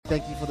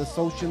thank you for the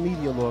social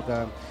media, Lord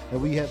God,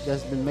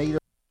 that's been made.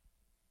 Amen.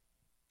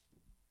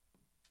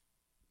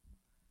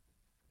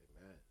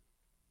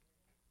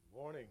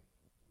 Morning.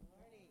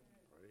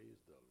 Praise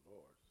the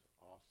Lord.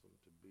 Awesome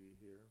to be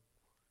here.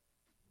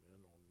 And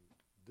on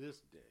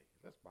this day,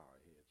 let's bow our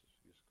heads.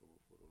 Just go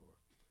before the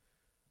Lord.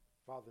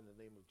 Father, in the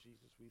name of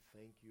Jesus, we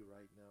thank you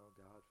right now,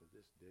 God, for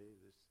this day,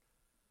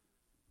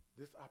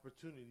 this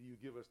opportunity you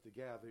give us to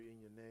gather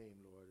in your name,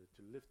 Lord,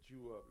 to lift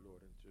you up,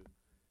 Lord, and to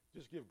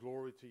just give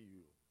glory to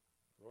you,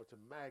 Lord, to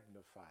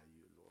magnify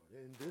you, Lord.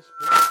 In this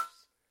place,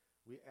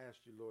 we ask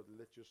you, Lord, to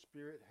let your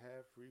spirit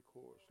have free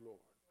course,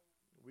 Lord.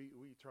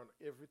 We turn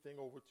everything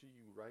over to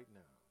you right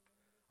now.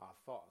 Our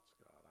thoughts,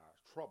 God, our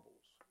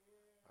troubles,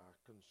 our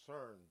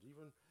concerns,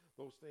 even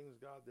those things,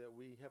 God, that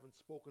we haven't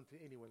spoken to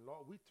anyone,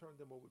 Lord, we turn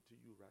them over to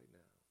you right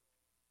now.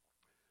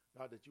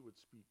 God, that you would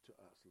speak to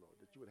us, Lord,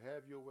 that you would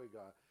have your way,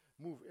 God.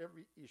 Move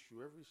every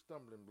issue, every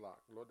stumbling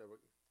block, Lord, that would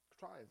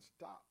try and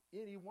stop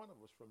any one of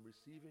us from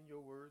receiving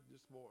your word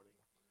this morning.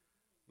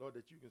 Lord,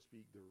 that you can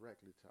speak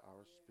directly to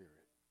our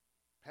spirit.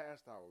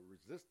 Past our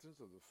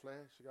resistance of the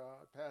flesh,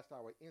 God, past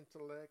our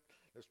intellect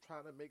that's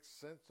trying to make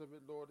sense of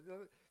it, Lord.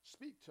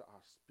 Speak to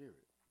our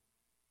spirit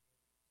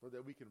so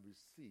that we can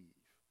receive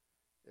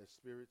as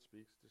spirit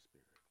speaks to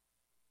spirit.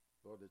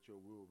 Lord, that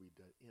your will be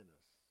done in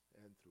us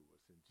and through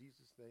us. In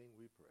Jesus' name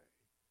we pray.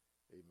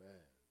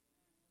 Amen.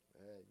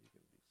 And you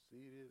can be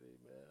seated.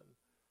 Amen.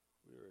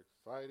 We're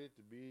excited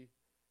to be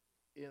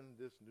in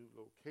this new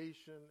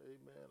location.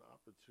 Amen.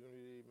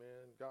 Opportunity.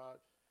 Amen. God,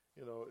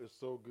 it's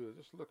so good.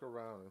 Just look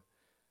around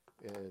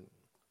and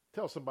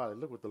tell somebody,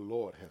 look what the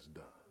Lord has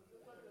done.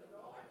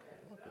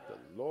 Look what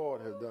the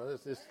Lord has done.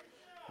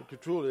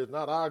 It's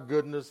not our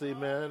goodness,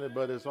 amen,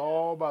 but it's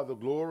all by the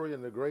glory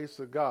and the grace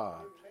of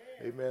God,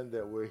 amen,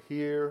 that we're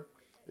here,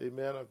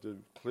 amen, after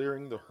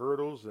clearing the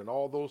hurdles and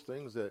all those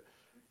things that,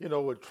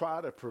 would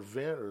try to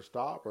prevent or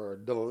stop or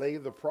delay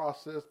the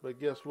process. But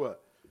guess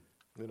what?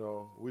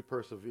 We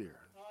persevere.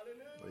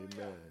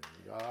 Amen.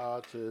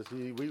 God says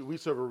we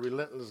serve a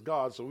relentless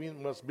God, so we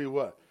must be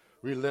what?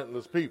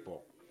 Relentless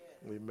people.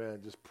 Amen.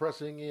 Just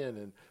pressing in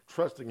and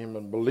trusting him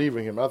and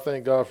believing him. I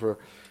thank God for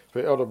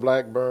Elder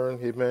Blackburn,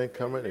 amen,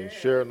 coming and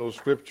sharing those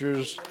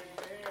scriptures.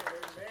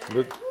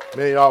 But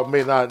many of y'all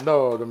may not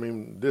know,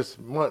 this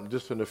month,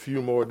 just in a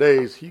few more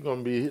days, he's going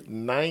to be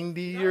hitting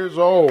 90 years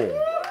old.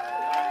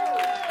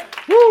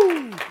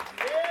 Woo!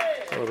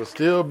 So to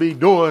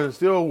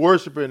still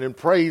worshiping and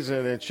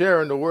praising and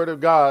sharing the word of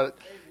God,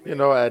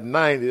 at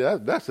 90,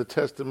 that's a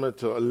testament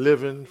to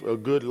living a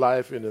good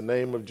life in the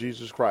name of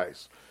Jesus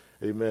Christ.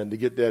 Amen. To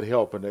get that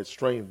help and that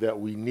strength that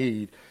we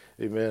need,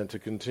 amen, to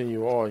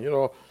continue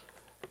on.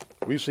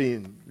 We've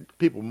seen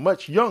people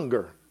much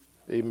younger,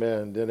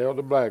 amen, than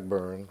Elder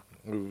Blackburn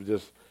who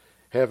just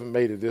haven't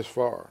made it this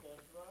far.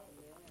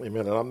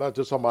 Amen. And I'm not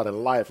just talking about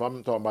in life.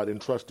 I'm talking about in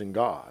trusting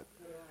God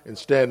and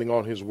standing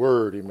on his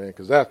word, amen,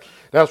 because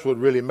that's what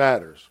really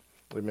matters.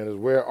 Amen, is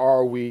where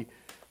are we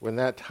when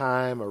that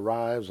time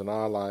arrives in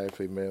our life,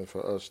 amen,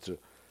 for us to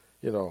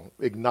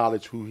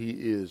acknowledge who he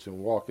is and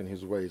walk in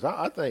his ways.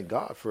 I thank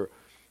God for,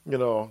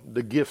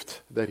 the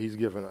gift that he's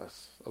given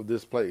us of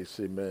this place,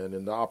 amen,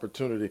 and the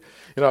opportunity.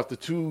 After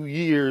 2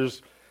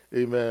 years,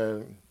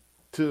 amen,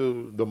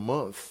 to the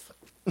month,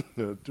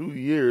 2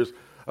 years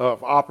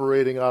of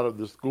operating out of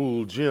the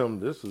school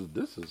gym, this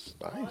is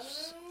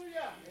nice.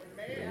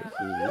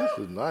 Yeah,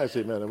 this is nice,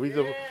 amen. And we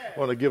just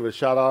want to give a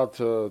shout out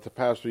to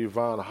Pastor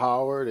Yvonne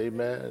Howard,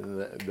 amen,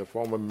 and the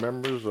former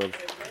members of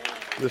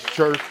this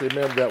church,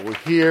 amen, that were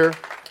here,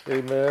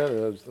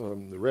 amen,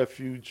 the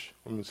refuge,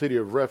 from the city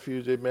of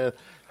Refuge, amen.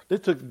 They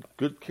took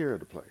good care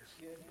of the place.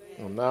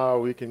 And now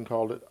we can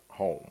call it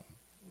home,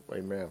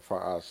 amen,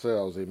 for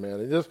ourselves, amen.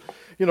 And just,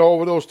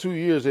 over those 2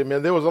 years,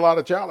 amen, there was a lot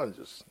of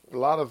challenges, a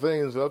lot of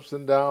things, ups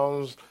and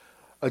downs,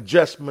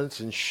 adjustments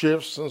and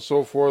shifts and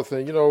so forth.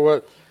 And you know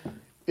what?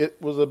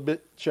 It was a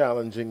bit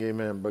challenging,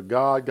 amen, but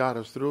God got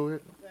us through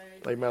it.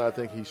 Amen. I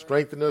think he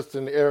strengthened us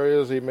in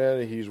areas,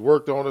 amen. He's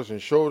worked on us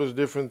and showed us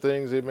different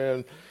things,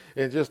 amen.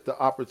 And just the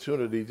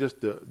opportunity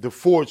just to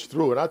forge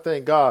through it. I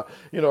thank God,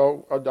 I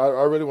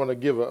really want to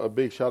give a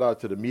big shout out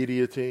to the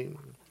media team.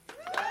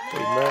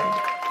 Amen.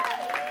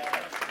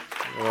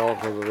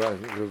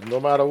 Because no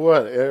matter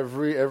what,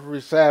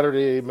 every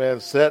Saturday, amen,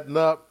 setting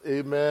up,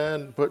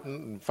 amen,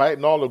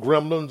 fighting all the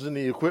gremlins in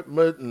the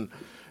equipment and,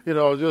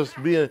 just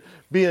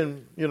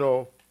being,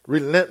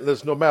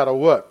 relentless no matter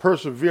what,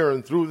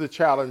 persevering through the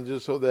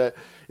challenges so that,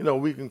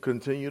 we can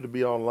continue to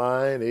be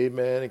online,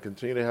 amen, and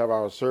continue to have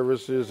our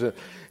services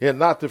and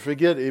not to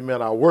forget,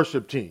 amen, our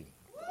worship team,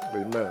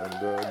 amen,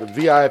 the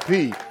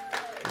VIP,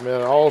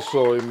 amen,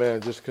 also,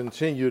 amen, just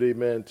continued,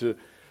 amen, to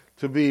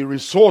be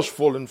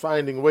resourceful in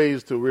finding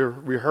ways to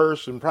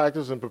rehearse and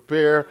practice and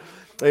prepare,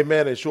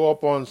 amen, and show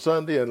up on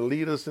Sunday and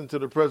lead us into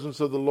the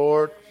presence of the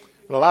Lord.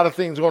 And a lot of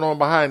things going on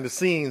behind the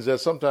scenes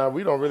that sometimes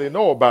we don't really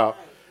know about.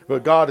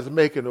 But God is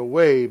making a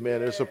way,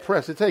 man. It's a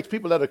press. It takes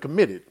people that are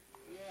committed,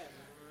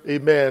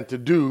 amen, to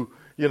do,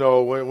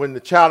 when the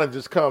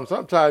challenges come.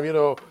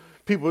 Sometimes,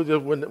 people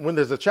just, when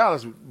there's a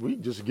challenge, we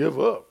just give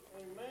up.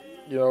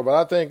 But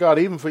I thank God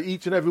even for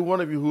each and every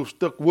one of you who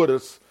stuck with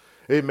us,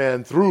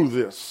 amen, through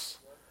this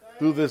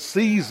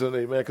season,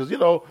 amen. Because,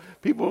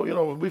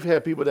 people, we've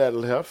had people that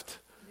left,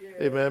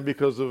 amen,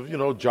 because of,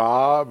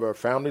 job or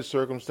family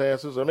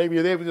circumstances, or maybe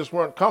they just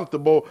weren't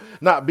comfortable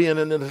not being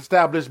in an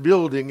established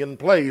building in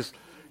place,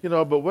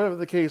 but whatever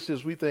the case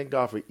is, we thank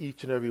God for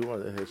each and every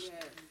one that has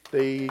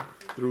stayed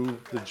through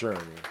the journey.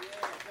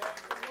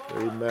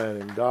 Amen.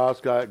 And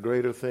God's got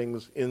greater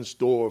things in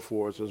store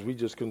for us as we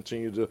just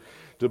continue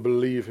to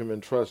believe him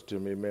and trust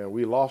him. Amen.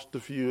 We lost a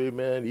few,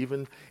 amen,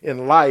 even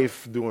in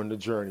life during the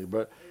journey,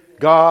 but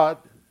God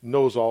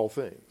knows all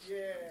things.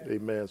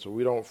 Amen. So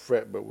we don't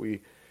fret, but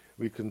we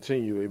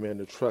continue, amen,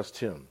 to trust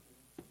him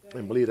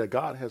and believe that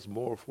God has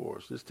more for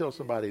us. Just tell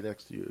somebody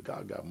next to you,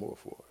 God got more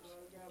for us.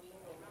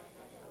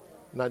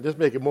 Now just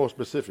make it more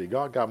specific.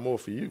 God got more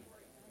for you.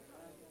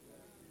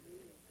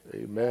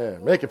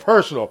 Amen. Make it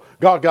personal.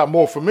 God got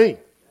more for me.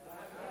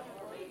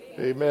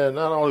 Amen.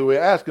 Not only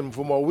we're asking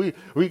for more,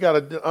 we got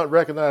to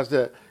recognize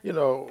that,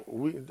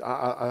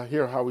 I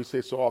hear how we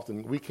say so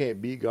often, we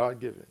can't be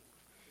God-given.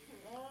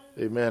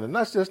 Amen. And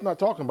that's just not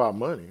talking about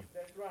money.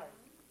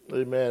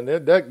 Amen.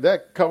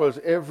 That covers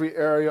every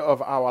area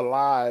of our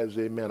lives.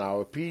 Amen.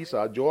 Our peace,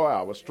 our joy,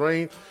 our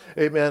strength.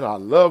 Amen. Our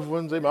loved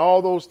ones. Amen.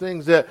 All those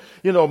things that,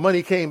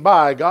 money can't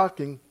buy. God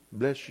can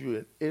bless you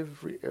in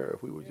every area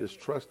if we would just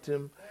trust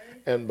him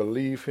and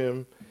believe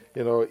him,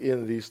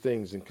 in these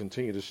things and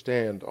continue to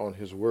stand on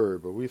his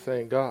word. But we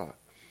thank God,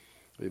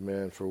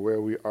 amen, for where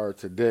we are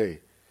today.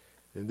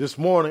 And this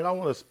morning, I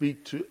want to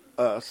speak to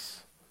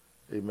us,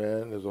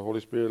 amen, as the Holy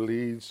Spirit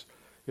leads,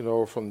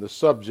 from the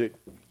subject,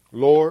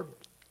 Lord,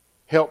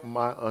 help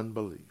my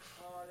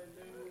unbelief.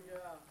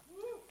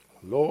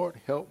 Lord,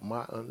 help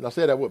my unbelief. Now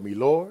say that with me,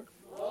 Lord,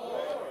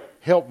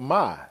 help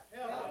my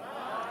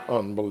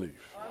unbelief.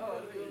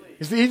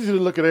 It's easy to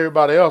look at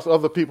everybody else,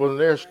 other people and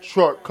their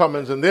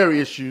shortcomings and their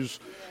issues,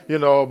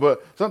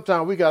 but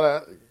sometimes we got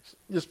to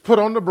just put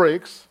on the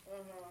brakes,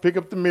 pick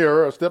up the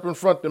mirror or step in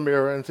front of the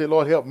mirror and say,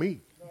 Lord, help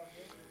me.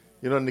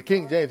 In the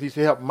King James, he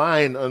said, help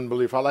mine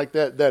unbelief. I like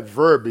that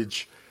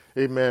verbiage,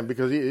 amen,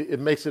 because it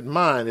makes it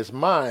mine. It's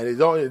mine.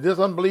 This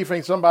unbelief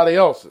ain't somebody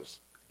else's.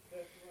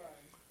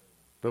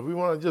 But we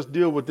want to just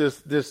deal with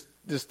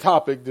this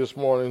topic this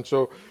morning.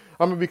 So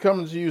I'm going to be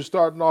coming to you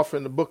starting off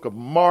in the book of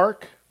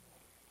Mark.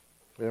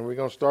 And we're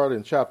going to start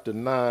in chapter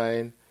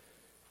 9,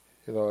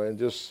 and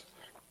just,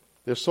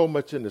 there's so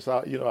much in this.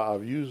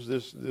 I've used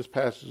this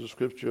passage of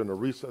scripture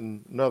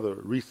in another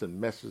recent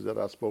message that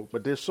I spoke,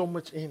 but there's so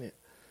much in it.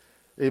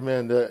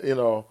 Amen.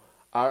 That,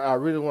 I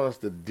really want us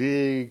to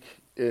dig,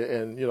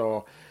 and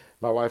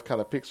my wife kind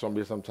of picks on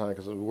me sometimes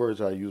because of the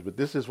words I use, but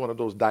this is one of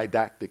those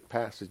didactic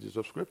passages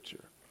of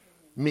scripture.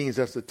 Means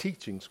that's a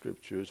teaching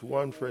scripture. It's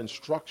one for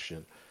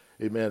instruction.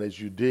 Amen. As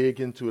you dig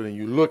into it and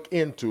you look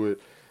into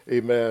it.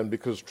 Amen.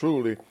 Because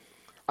truly,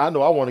 I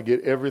know I want to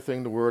get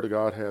everything the Word of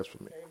God has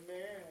for me.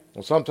 Amen.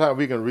 Well, sometimes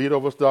we can read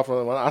over stuff.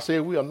 And when I say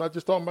we, I'm not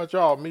just talking about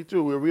y'all. Me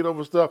too. We'll read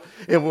over stuff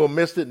and we'll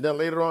miss it. And then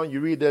later on, you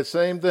read that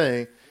same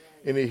thing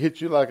and it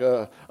hits you like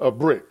a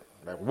brick.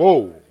 Like,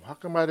 whoa, how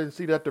come I didn't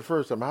see that the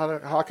first time?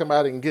 How come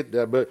I didn't get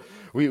that? But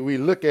we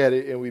look at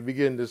it and we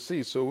begin to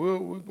see. So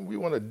we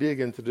want to dig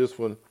into this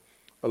one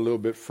a little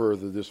bit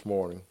further this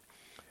morning.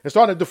 And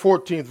starting at the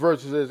 14th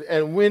verse, it says,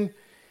 and when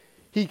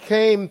he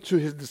came to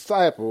his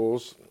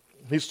disciples,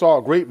 he saw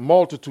a great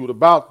multitude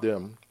about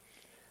them,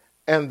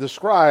 and the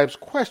scribes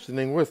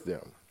questioning with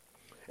them.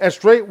 And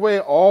straightway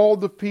all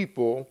the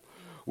people,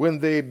 when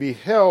they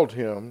beheld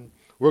him,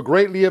 were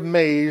greatly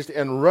amazed,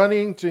 and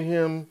running to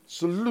him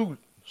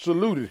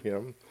saluted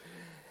him.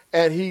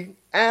 And he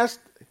asked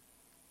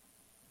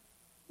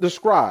the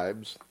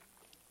scribes,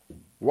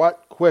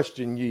 what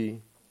question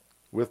ye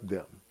with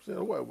them?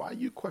 Why are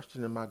you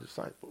questioning my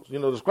disciples?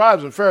 The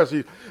scribes and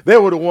Pharisees, they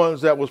were the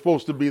ones that were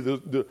supposed to be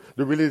the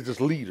religious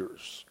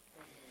leaders.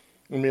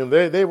 I mean,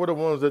 they were the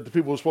ones that the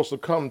people were supposed to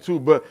come to.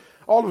 But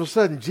all of a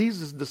sudden,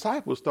 Jesus'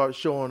 disciples start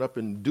showing up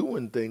and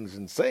doing things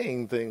and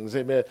saying things.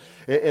 Amen.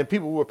 And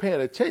people were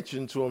paying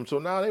attention to them. So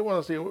now they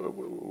want to say,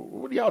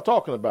 what are y'all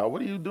talking about?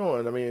 What are you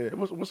doing? I mean,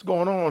 what's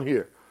going on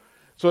here?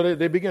 So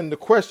they begin to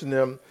question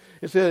them.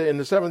 It said in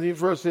the 17th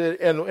verse,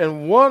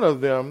 and one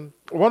of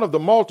the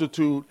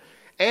multitude,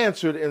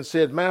 answered and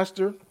said,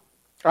 Master,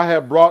 I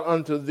have brought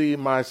unto thee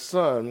my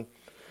son,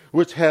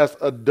 which has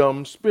a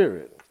dumb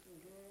spirit.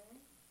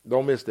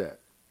 Don't miss that.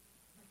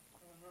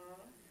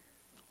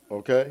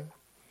 Okay?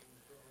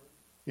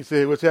 He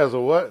said, which has a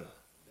what?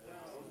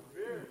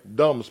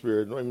 Dumb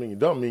spirit. I mean,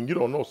 dumb mean you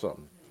don't know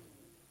something.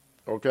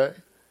 Okay?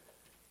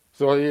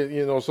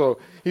 So, so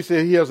he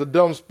said he has a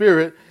dumb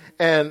spirit,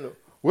 and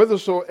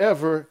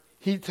whithersoever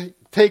he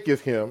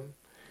taketh him,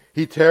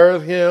 he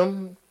teareth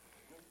him,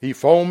 he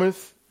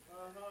foameth,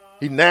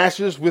 he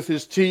gnasheth with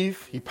his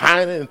teeth, he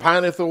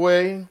pineth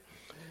away.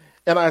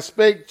 And I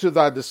spake to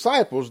thy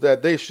disciples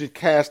that they should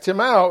cast him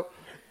out,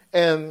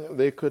 and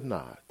they could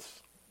not.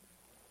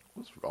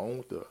 What's wrong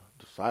with the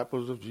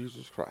disciples of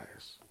Jesus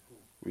Christ?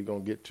 We're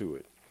going to get to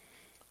it.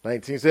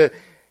 19 said,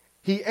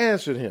 he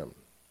answered him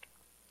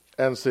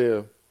and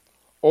said,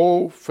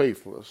 O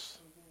faithless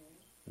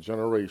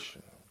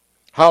generation,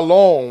 how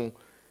long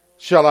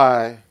shall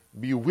I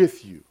be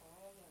with you?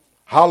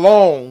 How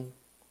long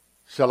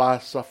shall I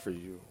suffer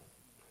you?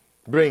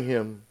 Bring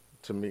him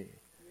to me.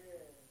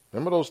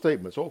 Remember those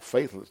statements, oh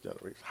faithless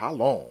generation. How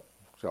long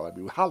shall I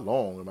be? How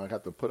long am I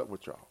have to put up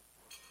with y'all?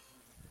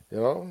 You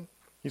know?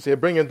 He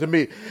said, bring him to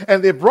me.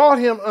 And they brought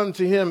him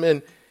unto him,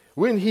 and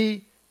when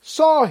he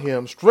saw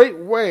him,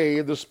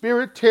 straightway the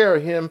spirit tear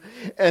him,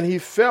 and he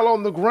fell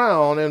on the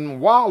ground and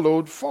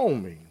wallowed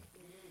foaming.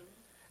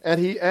 And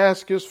he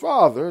asked his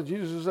father,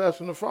 Jesus is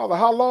asking the father,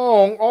 how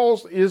long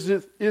also is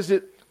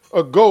it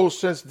ago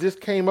since this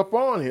came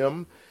upon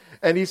him?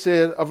 And he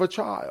said, of a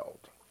child.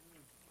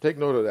 Take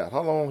note of that.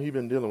 How long he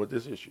been dealing with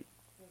this issue?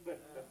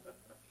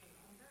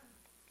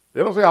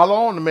 They don't say how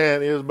long the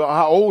man is, but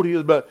how old he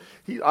is. But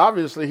he's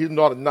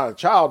not a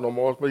child no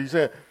more. But he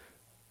said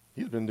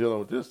he's been dealing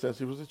with this since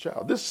he was a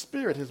child. This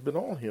spirit has been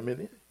on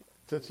him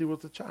since he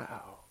was a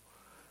child.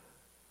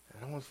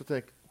 And I want us to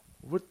think,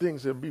 what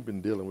things have we been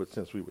dealing with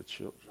since we were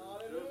children?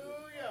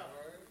 Hallelujah.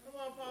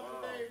 Come on,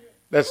 Pastor David.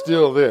 That's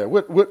still there.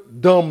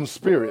 What dumb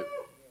spirit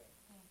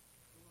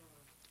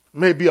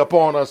may be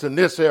upon us in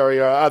this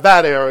area or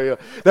that area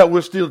that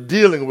we're still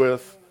dealing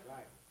with,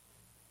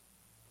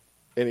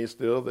 and he's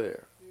still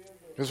there.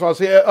 That's why I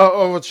say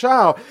of a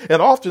child,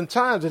 and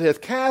oftentimes it has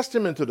cast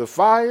him into the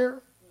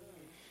fire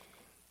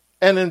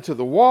and into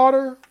the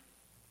water.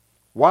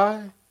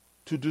 Why?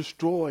 To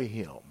destroy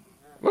him.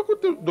 Look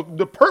what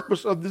the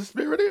purpose of this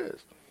spirit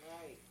is.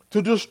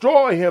 To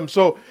destroy him.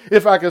 So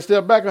if I can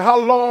step back, how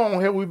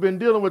long have we been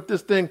dealing with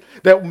this thing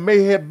that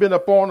may have been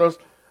upon us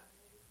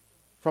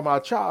from our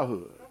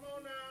childhood?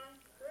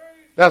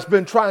 That's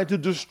been trying to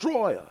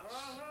destroy us.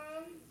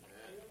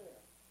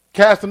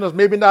 Casting us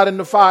maybe not in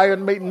the fire,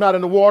 maybe not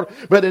in the water,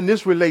 but in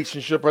this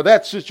relationship or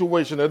that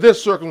situation or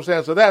this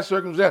circumstance or that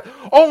circumstance,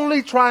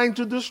 only trying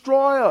to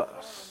destroy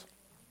us.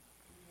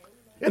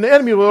 And the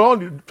enemy will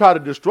only try to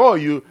destroy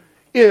you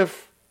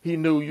if he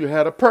knew you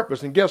had a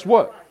purpose. And guess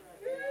what?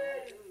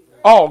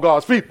 All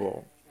God's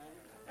people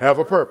have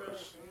a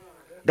purpose.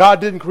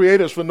 God didn't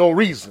create us for no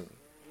reason.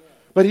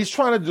 But he's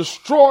trying to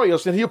destroy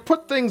us, and he'll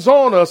put things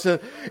on us in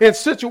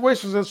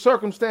situations and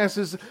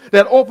circumstances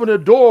that open the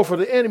door for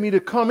the enemy to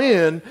come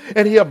in,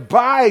 and he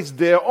abides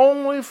there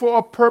only for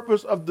a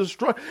purpose of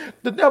destroying.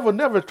 The devil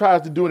never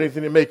tries to do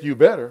anything to make you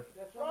better.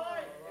 That's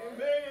right.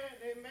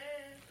 Amen.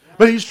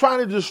 But he's trying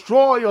to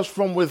destroy us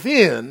from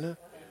within,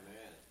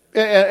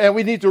 and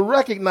we need to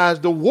recognize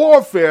the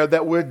warfare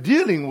that we're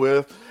dealing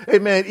with,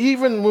 amen,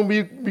 even when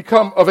we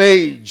become of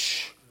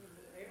age.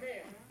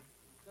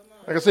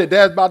 Like I said,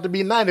 Dad's about to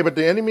be 90, but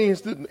the enemy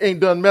ain't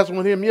done messing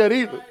with him yet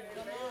either.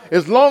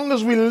 As long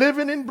as we're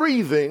living and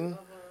breathing,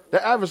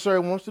 the adversary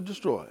wants to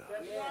destroy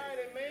us.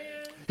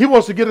 He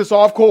wants to get us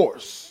off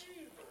course.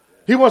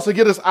 He wants to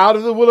get us out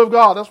of the will of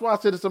God. That's why I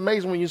said it's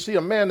amazing when you see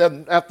a man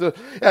that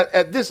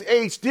at this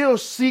age still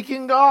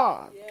seeking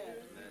God,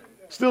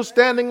 still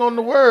standing on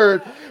the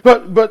word.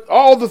 But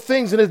all the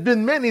things, and there's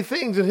been many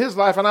things in his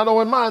life, and I know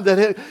in mine,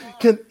 that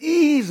can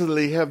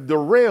easily have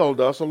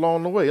derailed us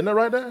along the way. Isn't that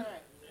right there?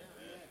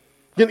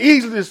 Can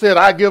easily said,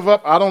 I give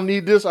up. I don't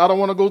need this. I don't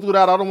want to go through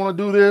that. I don't want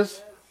to do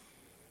this.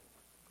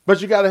 But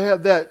you got to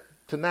have that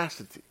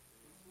tenacity.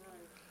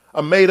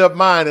 A made up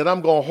mind that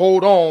I'm going to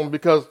hold on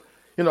because,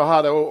 you know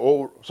how the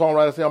old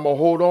songwriter say, I'm going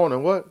to hold on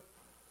and what?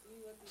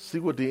 See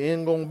what the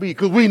end going to be.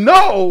 Because we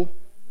know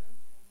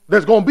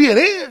there's going to be an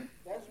end.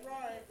 That's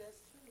right. That's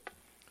true.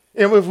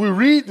 And if we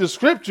read the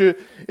scripture,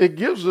 it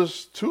gives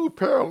us two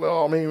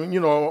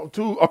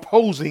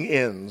opposing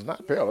ends.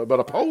 Not parallel, but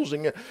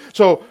opposing ends.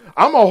 So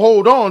I'm going to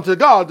hold on to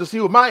God to see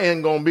what my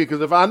end going to be.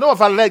 Because if I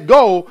let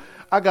go,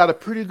 I got a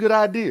pretty good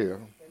idea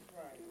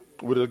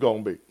what it's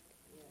going to be.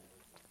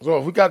 So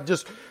if we got to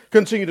just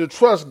continue to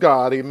trust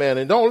God, amen,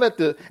 and don't let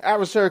the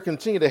adversary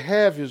continue to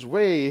have his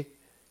way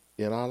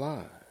in our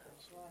lives.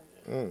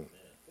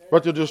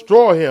 But to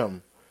destroy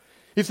him.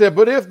 He said,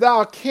 but if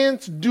thou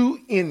canst do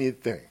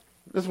anything.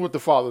 This is what the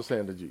Father is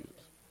saying to Jesus.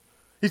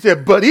 He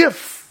said, but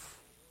if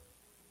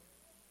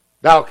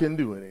thou can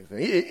do anything.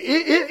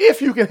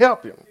 If you can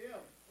help him.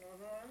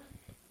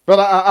 But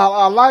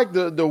I like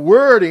the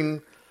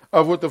wording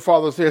of what the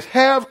Father says.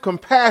 Have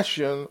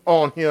compassion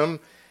on him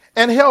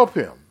and help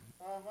him.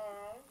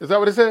 Is that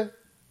what it said?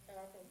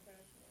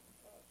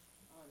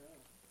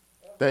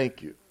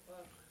 Thank you.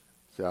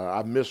 So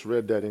I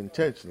misread that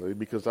intentionally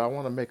because I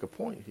want to make a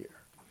point here.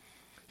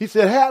 He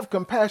said, have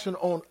compassion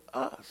on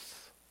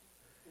us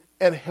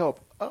and help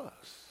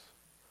us.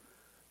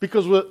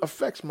 Because what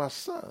affects my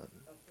son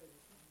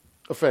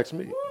affects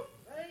me.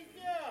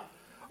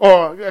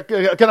 Or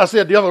can I say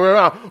it the other way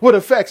around? What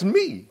affects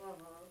me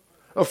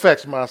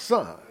affects my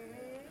son.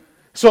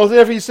 So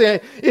if he's saying,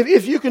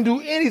 if you can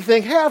do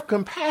anything, have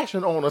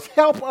compassion on us.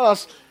 Help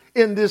us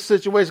in this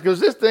situation,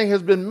 because this thing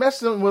has been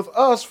messing with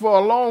us for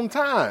a long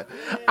time.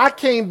 I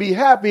can't be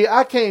happy.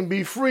 I can't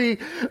be free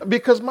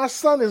because my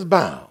son is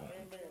bound.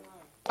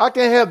 I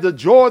can't have the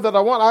joy that I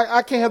want.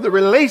 I can't have the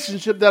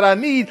relationship that I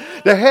need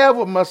to have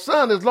with my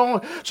son as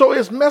long. So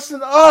it's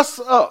messing us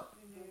up.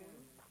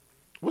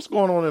 What's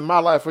going on in my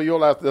life or your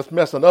life that's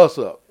messing us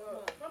up?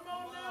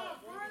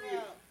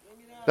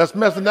 That's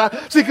messing up.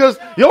 See, because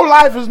your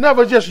life is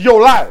never just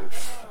your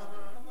life.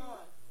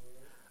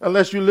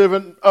 Unless you're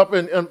living up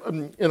in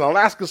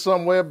Alaska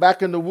somewhere,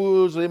 back in the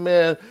woods,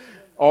 amen,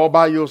 all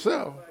by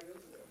yourself.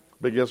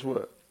 But guess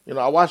what?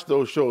 I watch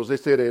those shows. They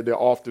say they're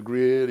off the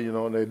grid,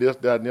 and they this,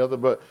 that, and the other.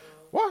 But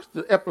watch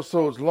the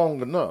episodes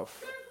long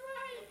enough.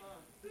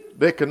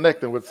 They're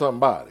connecting with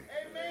somebody.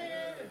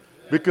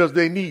 Because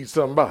they need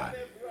somebody.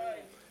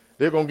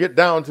 They're going to get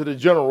down to the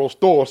general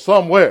store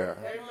somewhere.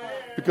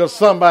 Because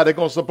somebody's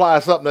going to supply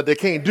something that they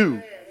can't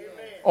do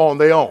on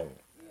their own.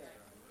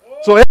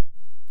 So everybody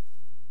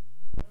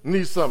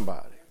needs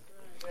somebody.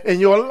 And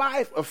your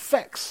life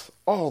affects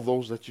all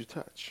those that you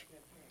touch.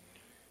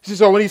 See,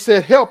 so when he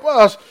said help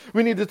us,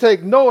 we need to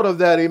take note of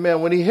that,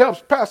 amen. When he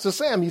helps Pastor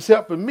Sam, he's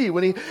helping me.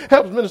 When he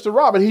helps Minister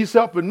Robert, he's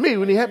helping me.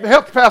 When he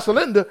helps Pastor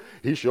Linda,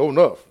 he's showing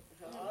up.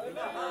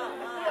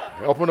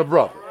 Helping a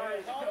brother.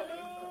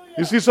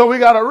 You see, so we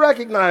got to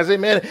recognize,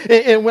 amen.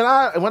 And when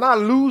I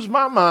lose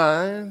my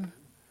mind,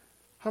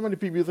 how many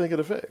people you think it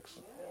affects?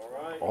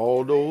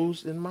 All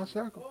those in my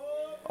circle.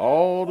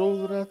 All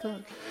those that I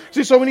touch.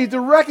 See, so we need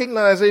to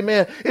recognize,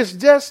 amen, it's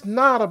just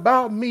not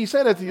about me.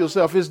 Say that to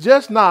yourself. It's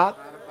just not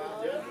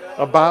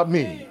about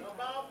me.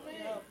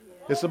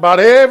 It's about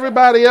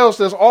everybody else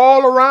that's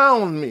all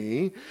around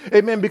me.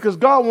 Amen. Because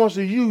God wants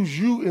to use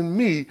you and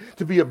me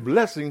to be a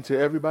blessing to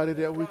everybody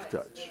that we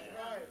touch.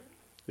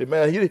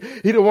 Amen.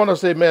 He don't want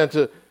us, amen,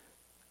 to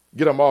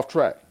get them off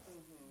track.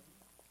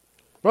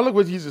 But look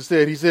what Jesus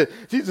said.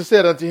 Jesus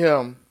said unto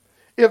him,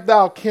 if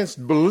thou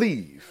canst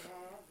believe.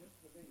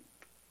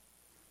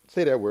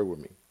 Say that word with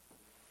me.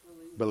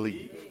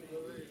 Believe.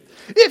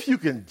 If you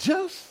can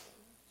just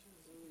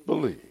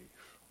believe.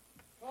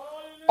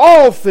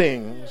 All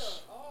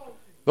things.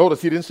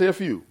 Notice he didn't say a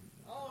few.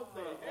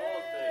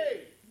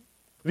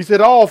 He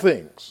said all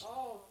things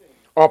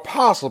are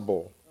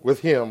possible with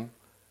him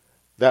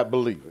that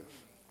believeth.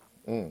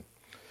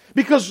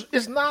 Because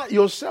it's not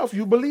yourself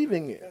you're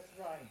believing in.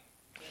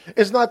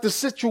 It's not the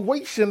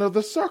situation or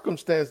the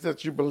circumstance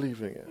that you're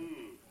believing in.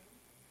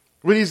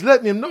 What he's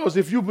letting him know is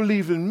if you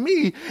believe in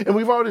me, and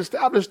we've already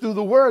established through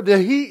the word that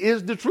he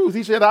is the truth.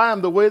 He said, I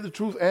am the way, the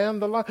truth,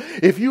 and the life.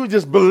 If you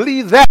just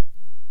believe that,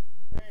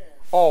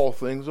 all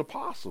things are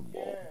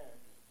possible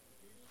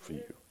for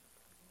you.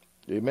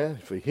 Amen.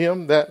 For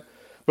him that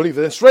believes.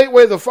 And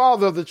straightway the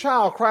father of the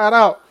child cried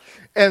out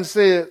and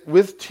said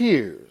with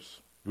tears,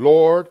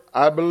 Lord,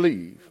 I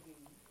believe.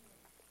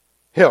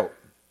 Help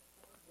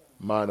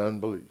mine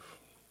unbelief.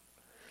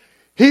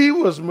 He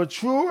was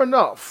mature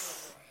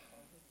enough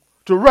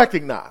to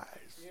recognize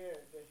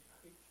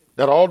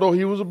that although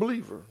he was a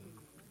believer,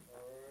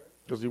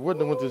 because he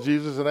wouldn't have went to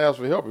Jesus and asked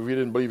for help if he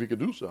didn't believe he could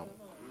do something.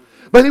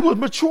 But he was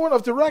mature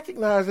enough to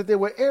recognize that there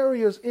were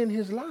areas in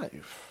his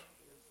life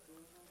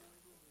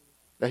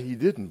that he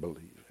didn't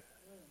believe.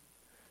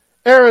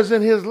 Areas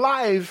in his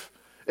life,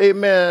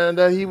 amen,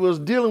 that he was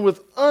dealing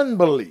with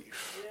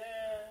unbelief.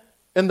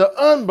 And the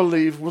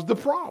unbelief was the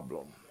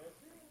problem.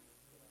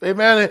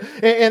 Amen.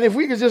 And if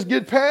we could just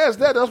get past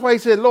that, that's why he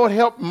said, Lord,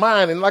 help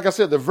mine. And like I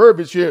said, the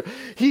verbiage here,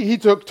 he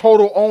took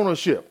total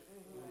ownership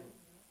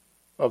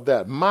of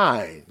that.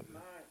 Mine.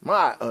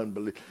 My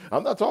unbelief.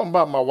 I'm not talking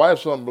about my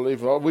wife's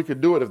unbelief. Oh, we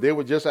could do it if they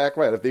would just act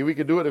right. We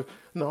could do it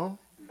no.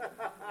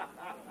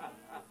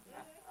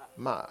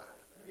 My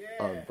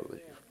unbelief.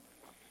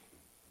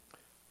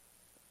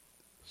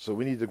 So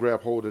we need to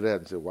grab hold of that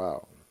and say,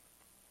 wow.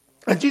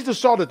 And Jesus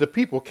saw that the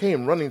people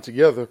came running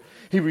together.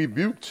 He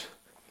rebuked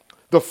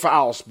the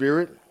foul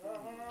spirit,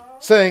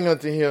 saying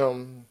unto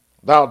him,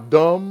 thou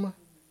dumb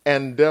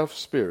and deaf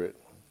spirit.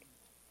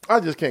 I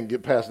just can't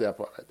get past that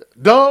part right there.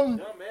 Dumb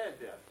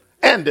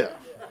and deaf.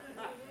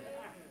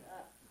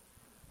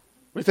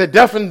 We say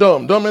deaf and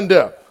dumb and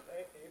deaf.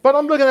 But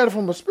I'm looking at it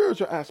from a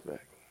spiritual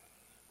aspect.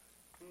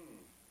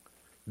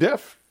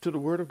 Deaf to the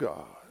word of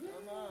God.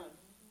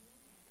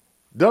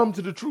 Dumb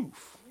to the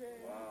truth.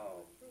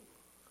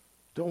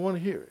 Don't want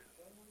to hear it.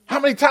 How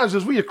many times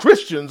as we as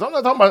Christians, I'm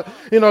not talking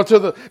about,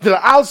 to the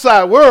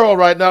outside world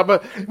right now,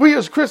 but we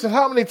as Christians,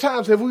 how many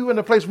times have we been in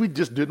a place we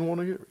just didn't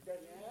want to hear it?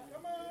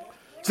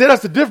 See,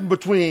 that's the difference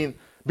between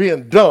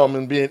being dumb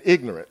and being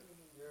ignorant.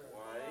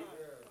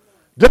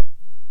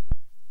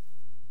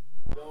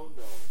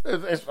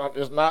 It's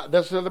not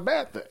necessarily a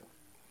bad thing.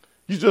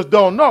 You just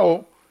don't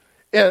know.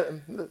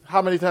 And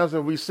how many times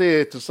have we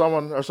said to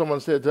someone or someone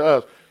said to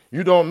us,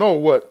 you don't know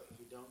what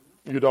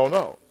you don't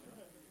know.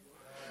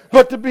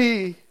 But to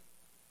be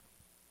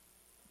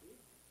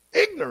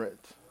ignorant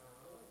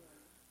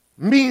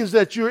means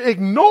that you're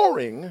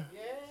ignoring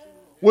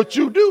what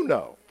you do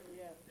know.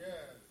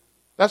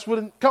 That's what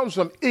it comes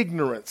from,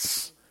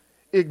 ignorance.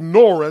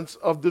 Ignorance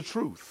of the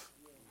truth.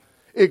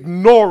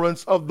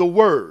 Ignorance of the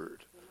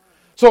word.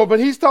 So, but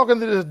he's talking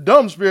to this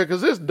dumb spirit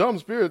because this dumb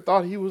spirit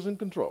thought he was in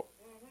control.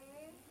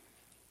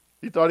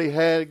 He thought he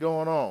had it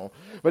going on.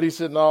 But he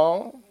said,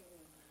 no.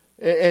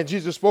 And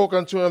Jesus spoke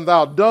unto him,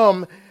 thou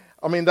dumb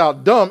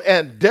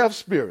and deaf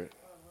spirit.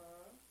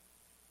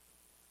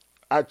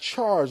 I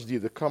charge thee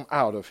to come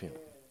out of him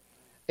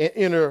and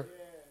enter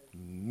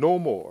no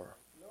more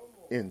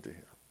into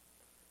him.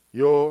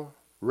 Your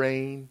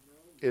reign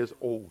is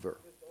over.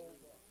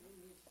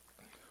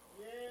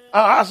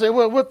 I say,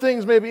 well, what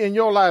things maybe in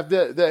your life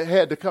that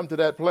had to come to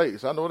that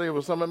place? I know there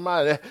was some in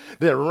mine.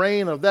 The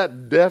reign of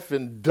that deaf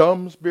and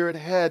dumb spirit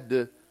had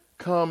to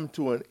come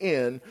to an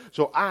end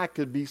so I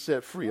could be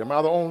set free. Am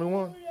I the only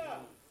one?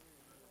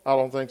 I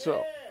don't think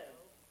so.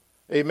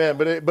 Amen.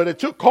 But it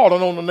took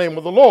calling on the name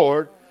of the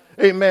Lord.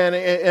 Amen.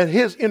 And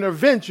his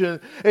intervention,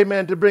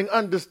 amen, to bring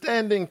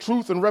understanding,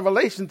 truth, and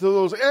revelation to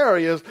those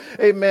areas.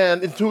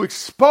 Amen. And to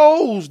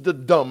expose the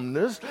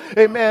dumbness.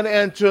 Amen.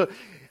 And to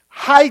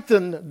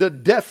heighten the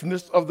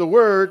deafness of the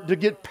word, to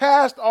get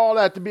past all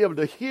that, to be able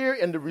to hear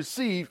and to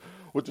receive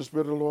what the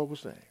Spirit of the Lord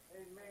was saying.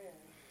 Amen.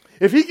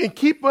 If he can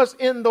keep us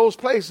in those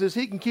places,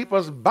 he can keep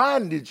us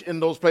bondage in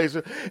those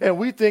places, and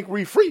we think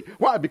we're free.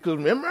 Why? Because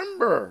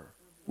remember,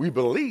 we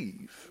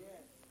believe,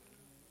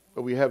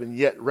 but we haven't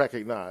yet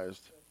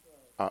recognized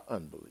our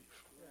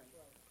unbelief.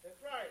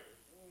 That's right.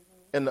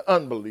 And the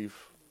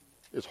unbelief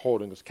is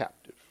holding us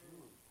captive.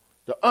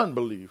 The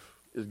unbelief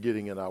is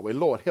getting in our way.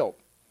 Lord, help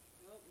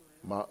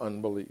my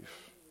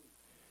unbelief.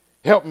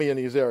 Help me in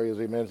these areas,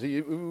 amen. See,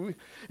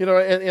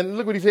 and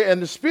look what he said.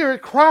 And the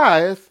Spirit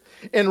crieth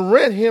and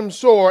rent him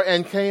sore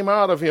and came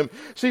out of him.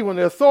 See, when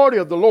the authority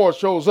of the Lord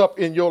shows up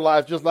in your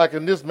life, just like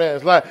in this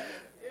man's life,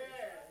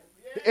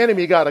 the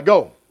enemy got to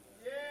go.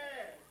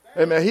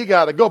 Amen. He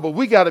got to go, but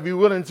we got to be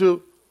willing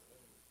to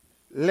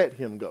let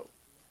him go.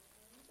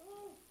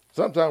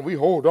 Sometimes we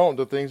hold on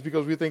to things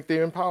because we think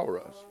they empower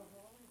us.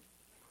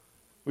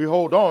 We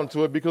hold on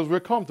to it because we're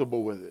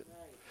comfortable with it.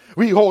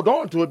 We hold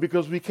on to it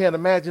because we can't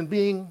imagine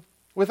being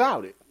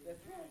without it.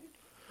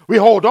 We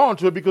hold on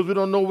to it because we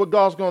don't know what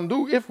God's going to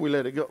do if we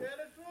let it go.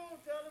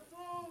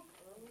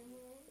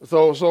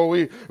 So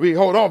we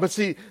hold on. But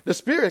see, the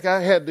Spirit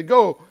had to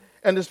go,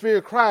 and the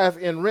Spirit crieth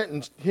and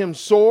rent him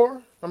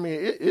sore. I mean,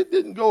 it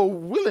didn't go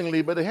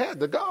willingly, but it had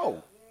to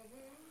go.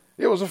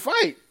 It was a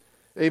fight.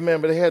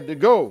 Amen, but it had to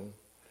go.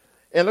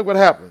 And look what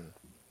happened.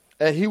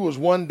 And he was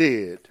one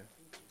dead,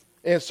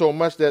 and so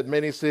much that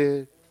many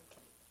said,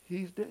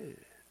 he's dead.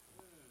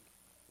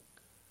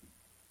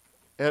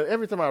 And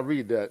every time I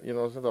read that,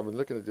 since I've been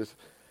looking at this,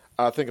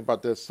 I think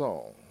about that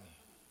song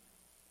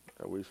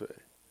that we say,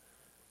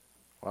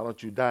 why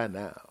don't you die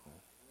now?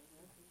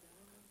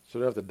 So you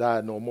don't have to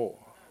die no more.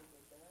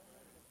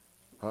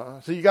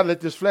 So you got to let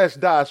this flesh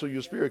die so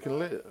your spirit can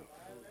live.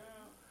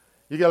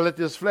 You got to let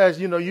this flesh,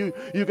 you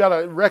got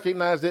to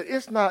recognize that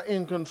it's not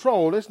in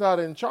control, it's not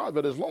in charge,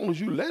 but as long as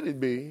you let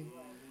it be,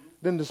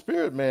 then the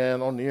spirit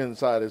man on the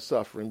inside is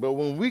suffering. But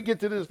when we get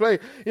to this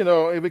place,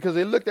 because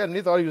they looked at him and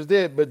they thought he was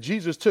dead, but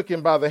Jesus took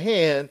him by the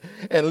hand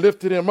and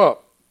lifted him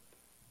up.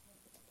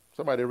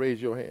 Somebody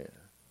raise your hand.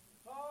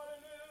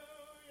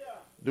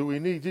 Hallelujah. Do we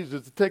need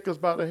Jesus to take us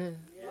by the hand?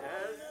 Yes.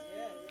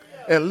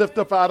 And lift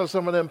up out of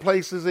some of them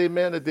places,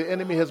 amen, that the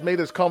enemy has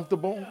made us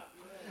comfortable?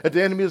 That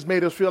the enemy has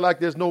made us feel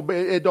like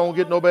it don't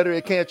get no better,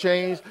 it can't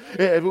change.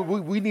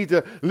 We need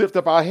to lift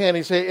up our hand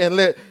and say, and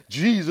let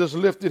Jesus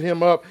lifted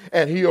him up,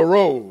 and he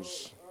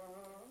arose.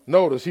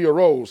 Notice, he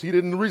arose. He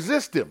didn't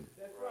resist him.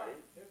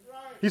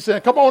 He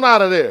said, come on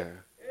out of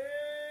there.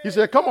 He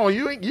said, come on,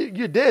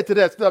 you're dead to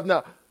that stuff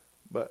now.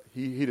 But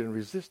he didn't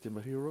resist him,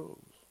 but he arose.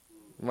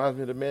 Reminds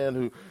me of the man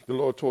who the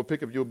Lord told,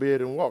 pick up your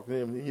bed and walk.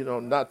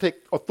 Not take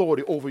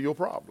authority over your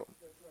problem.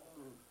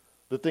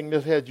 The thing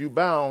that had you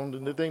bound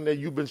and the thing that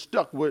you've been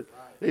stuck with,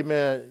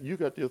 amen, you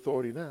got the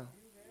authority now.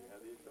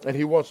 And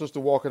he wants us to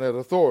walk in that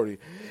authority.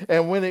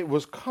 And when he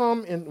was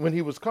coming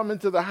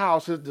to the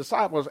house, his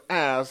disciples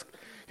asked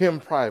him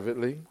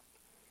privately,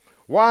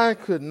 why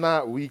could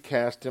not we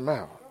cast him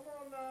out?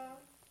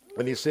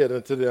 And he said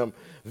unto them,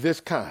 this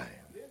kind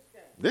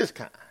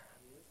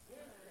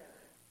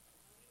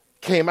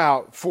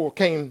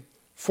came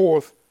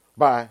forth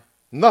by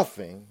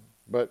nothing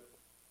but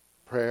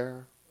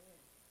prayer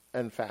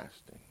and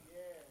fasting.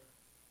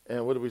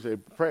 And what do we say?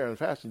 Prayer and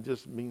fasting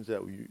just means that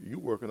you're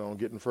working on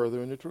getting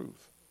further in the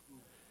truth.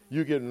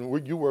 You're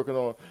working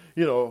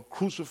on,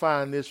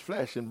 crucifying this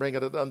flesh and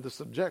bringing it under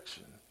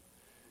subjection.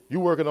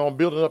 You're working on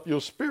building up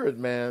your spirit,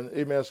 man,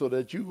 amen, so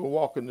that you can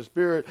walk in the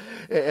spirit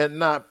and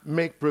not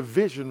make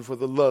provision for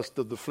the lust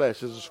of the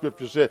flesh, as the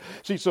scripture said.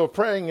 See, so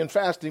praying and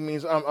fasting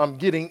means I'm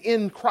getting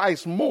in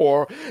Christ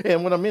more,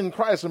 and when I'm in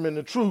Christ, I'm in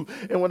the truth,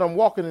 and when I'm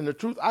walking in the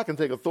truth, I can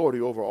take authority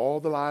over all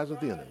the lies of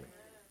the enemy,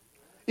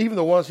 even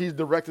the ones he's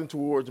directing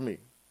towards me.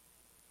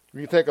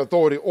 We can take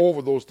authority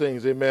over those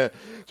things, amen.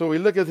 So we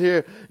look at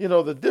here,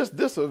 that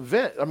this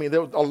event,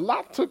 there was a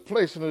lot took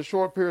place in a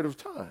short period of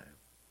time.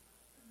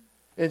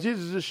 And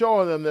Jesus is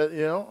showing them that,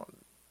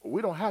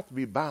 we don't have to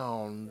be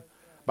bound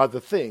by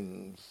the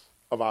things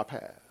of our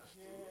past.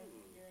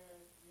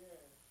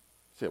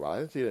 Say, well, I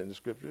didn't see that in the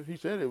scripture. He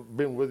said it had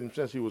been with him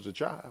since he was a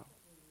child.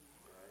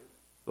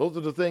 Those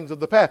are the things of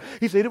the past.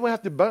 He said, you don't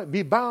have to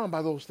be bound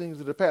by those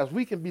things of the past.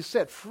 We can be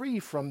set free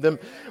from them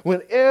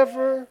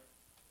whenever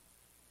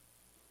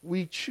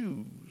we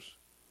choose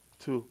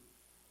to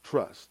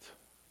trust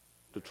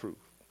the truth.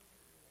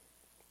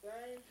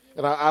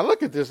 And I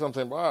look at this and I'm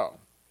saying, wow.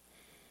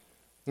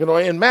 You know,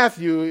 in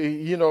Matthew,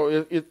 you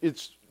know,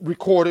 it's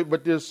recorded,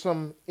 but there's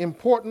some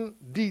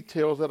important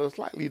details that are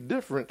slightly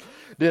different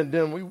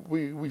than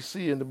we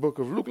see in the book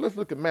of Luke. Let's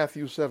look at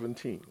Matthew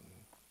 17.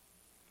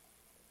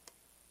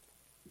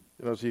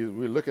 You know, see,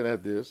 we're looking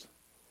at this.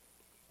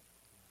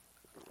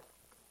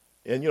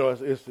 And, you know,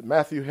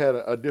 Matthew had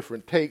a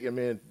different take. I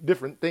mean,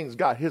 different things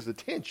got his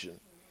attention.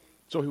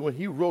 So when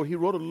he wrote a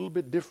little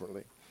bit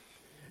differently.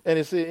 And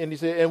he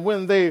said, and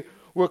when they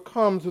were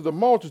come to the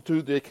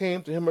multitude, there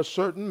came to him a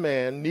certain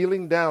man,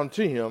 kneeling down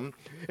to him,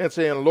 and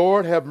saying,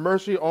 Lord, have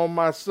mercy on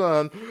my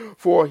son,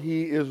 for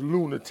he is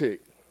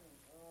lunatic.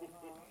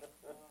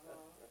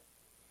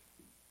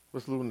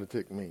 What's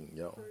lunatic mean,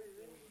 y'all?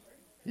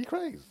 He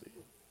crazy.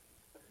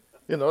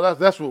 You know,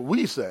 that's what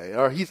we say.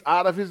 Or he's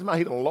out of his mind.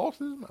 He done lost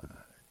his mind.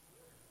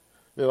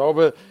 You know,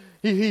 but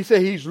he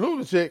said he's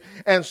lunatic,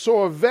 and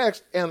sore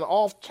vexed, and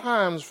oft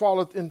times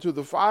falleth into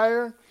the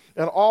fire,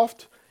 and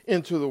oft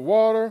into the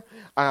water.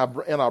 I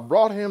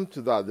brought him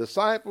to thy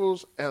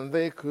disciples, and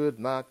they could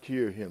not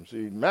cure him.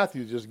 See,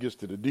 Matthew just gets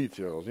to the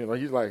details. You know,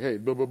 he's like, hey,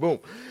 boom, boom, boom.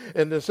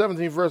 And the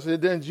 17th verse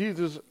said, then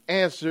Jesus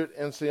answered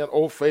and said,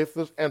 O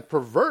faithless and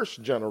perverse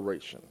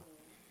generation,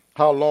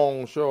 how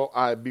long shall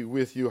I be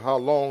with you? How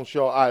long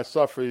shall I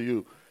suffer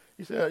you?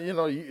 He said, you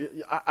know,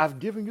 I've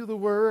given you the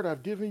word,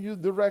 I've given you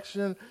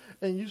direction,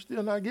 and you're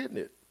still not getting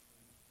it.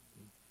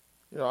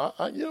 You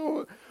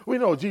know, we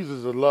know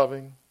Jesus is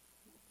loving.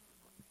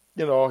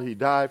 You know, he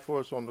died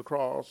for us on the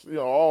cross, you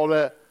know, all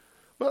that.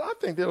 But I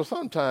think there were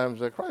some times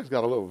that Christ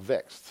got a little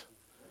vexed.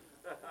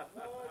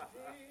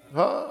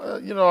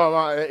 You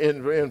know,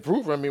 in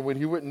proof, I mean, when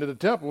he went into the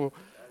temple,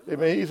 I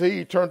mean, he said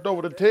he turned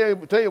over the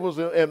tables,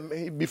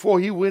 and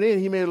before he went in,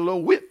 he made a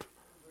little whip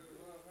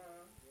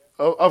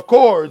of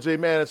cords,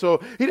 amen. And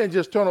so he didn't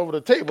just turn over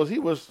the tables, he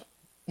was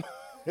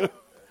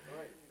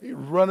he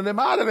running them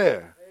out of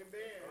there.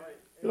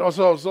 You know,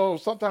 so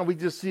sometimes we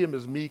just see him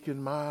as meek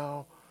and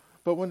mild.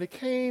 But when it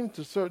came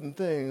to certain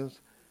things,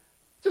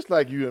 just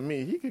like you and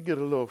me, he could get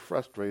a little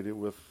frustrated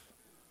with,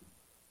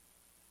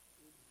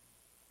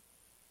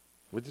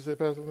 what'd you say,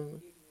 Pastor Linda?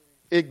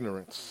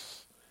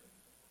 Ignorance,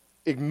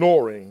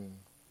 ignoring.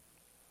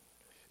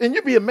 And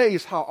you'd be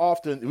amazed how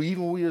often,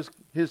 even we as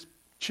his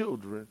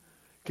children,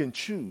 can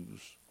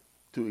choose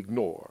to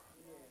ignore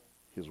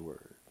his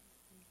word.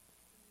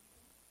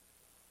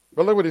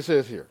 But look what he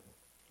says here.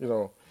 You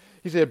know,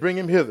 he said, bring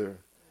him hither.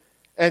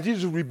 And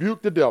Jesus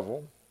rebuked the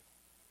devil,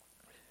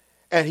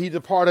 and he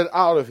departed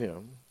out of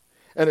him,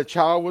 and the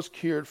child was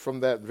cured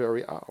from that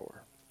very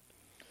hour.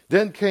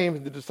 Then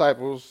came the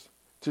disciples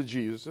to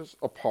Jesus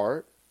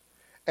apart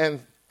and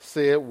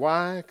said,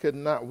 why could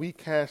not we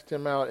cast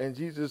him out? And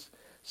Jesus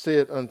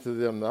said unto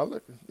them, now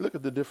look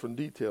at the different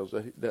details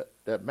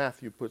that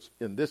Matthew puts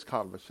in this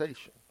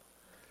conversation.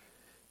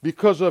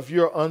 Because of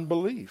your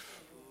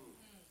unbelief.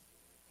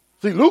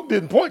 See, Luke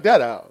didn't point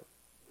that out.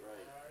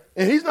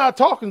 And he's not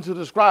talking to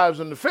the scribes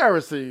and the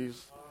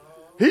Pharisees.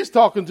 He's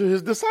talking to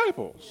his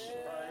disciples.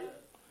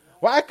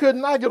 Why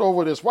couldn't I get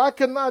over this? Why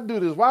couldn't I do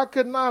this? Why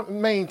couldn't I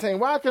maintain?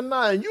 Why couldn't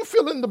I? And you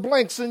fill in the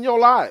blanks in your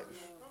life.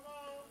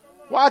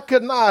 Why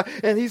couldn't I?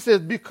 And he says,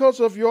 because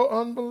of your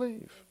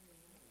unbelief.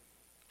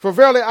 For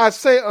verily I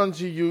say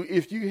unto you,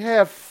 if you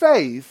have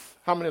faith,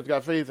 how many have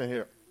got faith in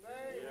here?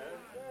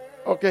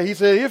 Okay, he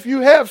said, if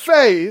you have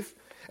faith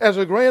as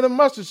a grain of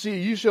mustard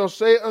seed, you shall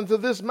say unto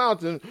this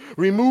mountain,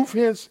 remove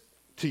hence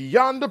to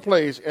yonder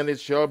place, and it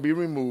shall be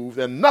removed,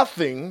 and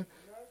nothing.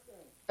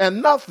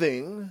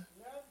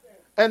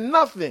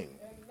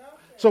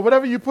 So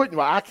whatever you put,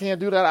 well, I can't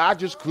do that. I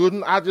just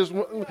couldn't.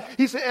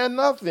 He said, and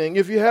nothing.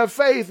 If you have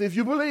faith, if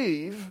you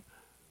believe.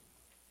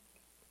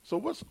 So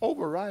what's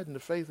overriding the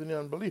faith and the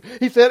unbelief?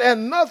 He said,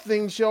 and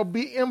nothing shall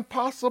be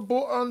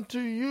impossible unto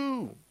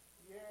you.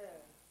 Yeah.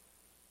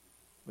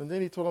 And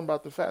then he told them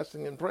about the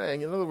fasting and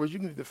praying. In other words, you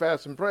need to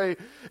fast and pray,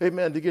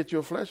 amen, to get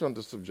your flesh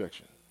under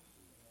subjection.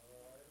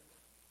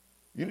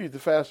 You need to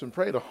fast and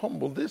pray to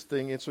humble this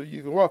thing, and so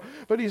you can walk.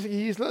 But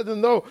he's letting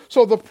them know.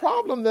 So the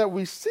problem that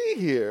we see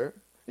here,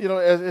 you know,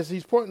 as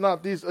he's pointing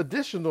out these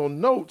additional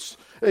notes,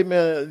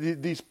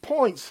 amen, these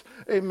points,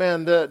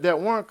 amen,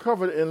 that weren't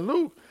covered in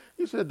Luke,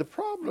 he said the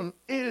problem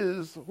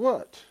is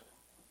what?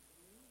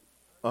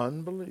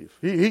 Unbelief.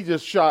 He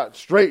just shot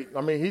straight.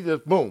 I mean, he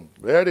just, boom,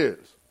 there it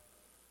is.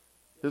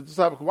 His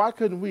disciples, why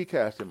couldn't we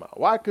cast him out?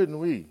 Why couldn't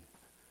we?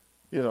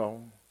 You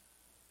know,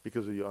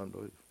 because of your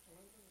unbelief.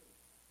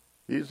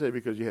 He didn't say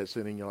because you had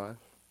sin in your life.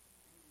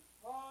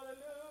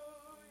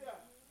 Hallelujah.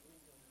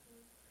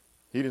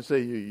 He didn't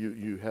say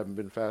you haven't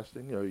been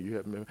fasting or you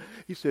haven't been.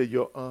 He said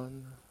your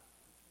unbelief.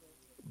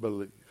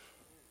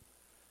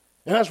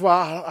 And that's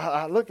why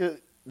I look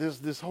at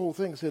this whole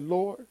thing and say,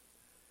 Lord,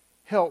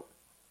 help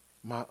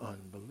my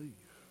unbelief.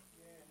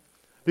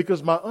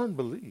 Because my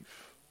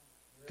unbelief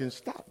can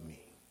stop me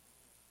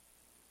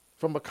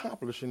from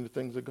accomplishing the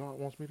things that God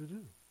wants me to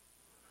do.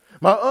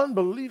 My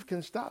unbelief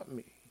can stop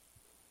me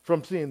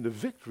from seeing the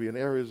victory in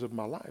areas of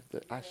my life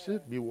that I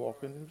should be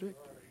walking in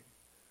victory.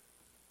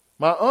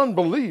 My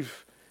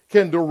unbelief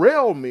can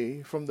derail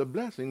me from the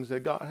blessings that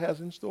God has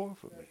in store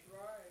for me.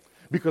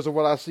 Because of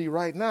what I see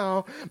right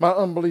now, my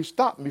unbelief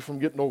stopped me from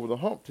getting over the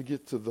hump to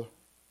get to the,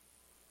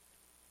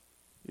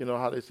 you know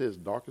how they say it's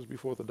darkest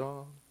before the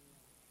dawn?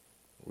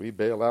 We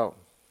bail out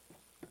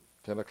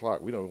 10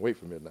 o'clock. We don't wait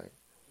for midnight.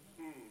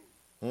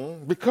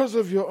 Because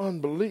of your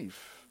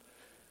unbelief.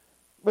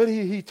 But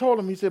he told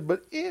him, he said,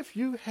 but if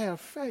you have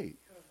faith.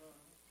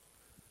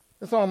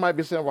 And someone might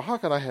be saying, well, how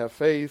can I have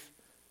faith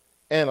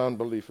and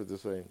unbelief at the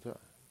same time?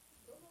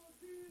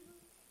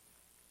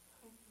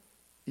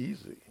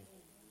 Easy.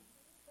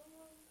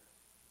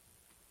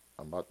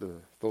 I'm about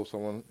to throw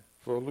someone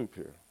for a loop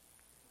here.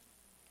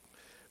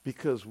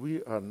 Because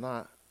we are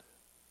not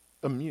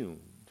immune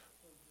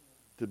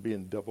to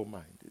being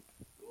double-minded.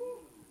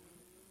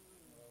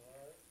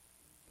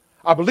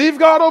 I believe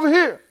God over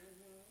here.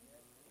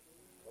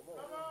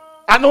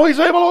 I know he's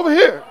able over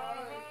here.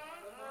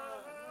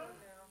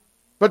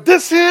 But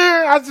this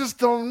here, I just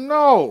don't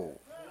know.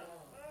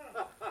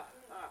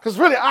 Because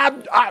really,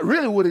 I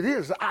really what it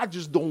is, I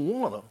just don't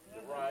want to.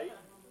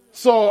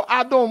 So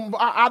I don't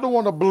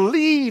want to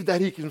believe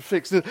that he can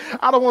fix it.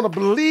 I don't want to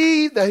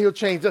believe that he'll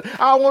change it.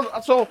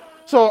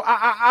 So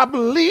I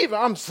believe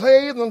I'm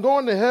saved. I'm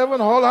going to heaven.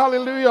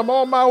 Hallelujah. I'm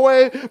on my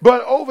way.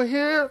 But over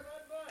here,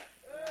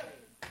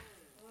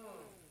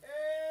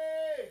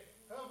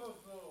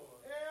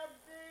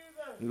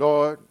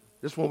 Lord,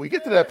 just when we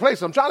get to that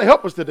place, I'm trying to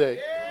help us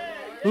today.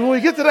 When we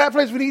get to that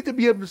place, we need to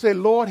be able to say,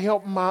 Lord,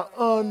 help my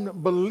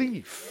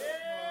unbelief.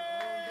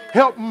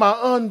 Help my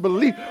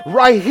unbelief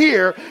right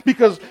here,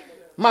 because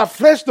my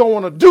flesh don't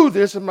want to do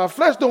this, and my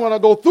flesh don't want to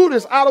go through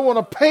this. I don't want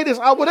to pay this,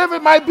 whatever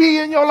it might be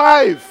in your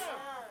life.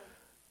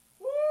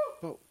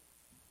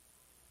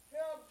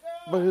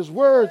 But his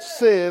word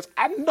says,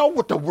 I know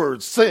what the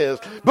word says,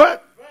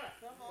 but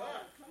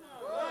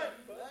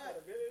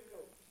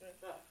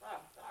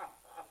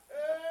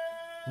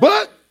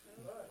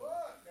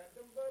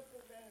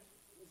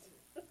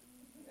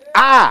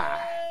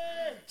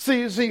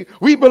see,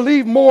 we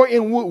believe more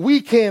in what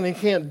we can and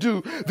can't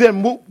do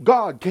than what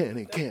God can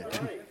and can't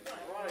do.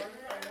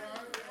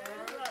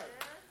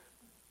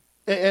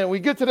 And we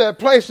get to that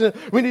place and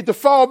we need to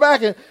fall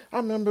back. And I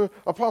remember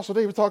Apostle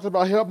David talked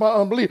about help my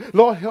unbelief.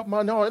 Lord, help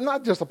my, no,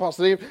 not just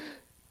Apostle David.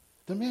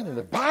 The man in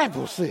the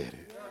Bible said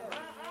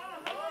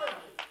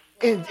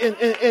it.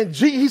 And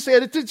he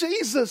said it to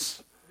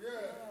Jesus.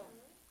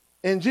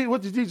 And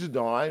what did Jesus do?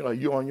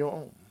 You're on your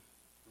own.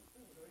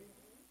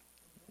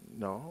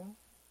 No.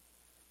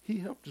 He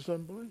helped his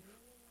unbelief.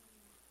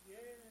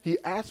 He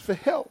asked for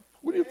help.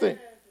 What do you think?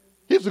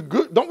 He's a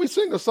good, don't we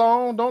sing a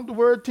song? Don't the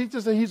word teach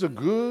us that he's a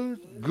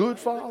good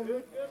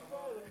father?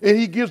 And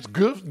he gives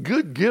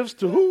good gifts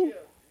to who?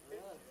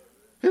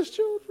 His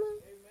children.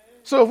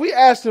 So if we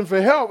ask him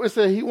for help, it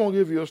says he won't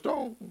give you a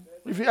stone.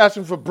 If you ask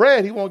him for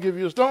bread, he won't give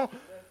you a stone.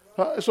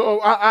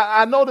 So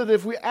I know that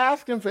if we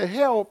ask him for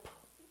help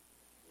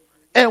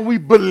and we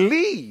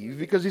believe,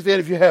 because he said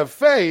if you have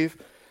faith,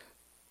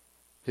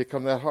 here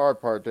comes that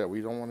hard part that we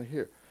don't want to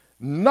hear.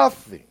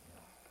 Nothing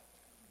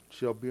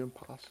shall be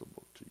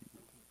impossible to you.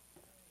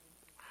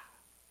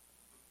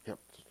 Help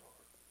us,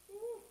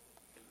 Lord.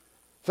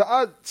 So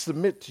I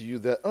submit to you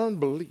that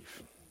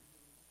unbelief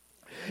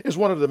is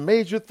one of the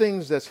major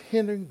things that's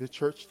hindering the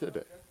church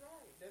today.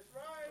 That's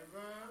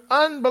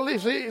right.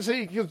 Unbelief.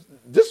 See,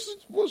 this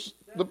was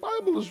the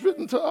Bible is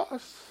written to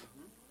us.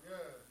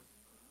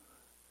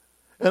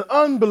 And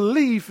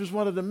unbelief is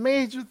one of the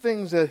major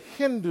things that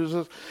hinders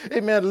us,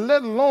 amen,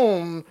 let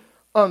alone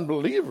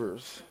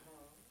unbelievers.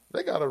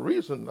 They got a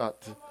reason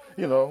not to,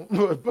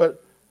 but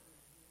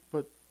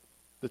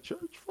the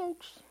church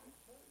folks,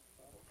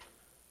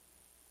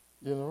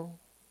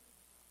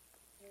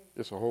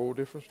 it's a whole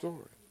different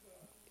story.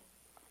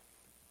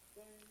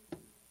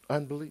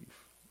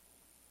 Unbelief.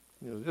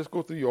 Just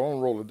go through your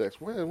own Rolodex.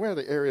 Where are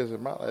the areas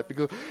in my life?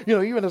 Because,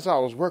 even as I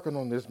was working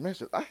on this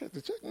message, I had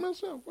to check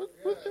myself. What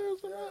areas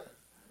am I?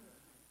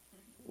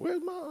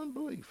 Where's my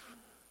unbelief?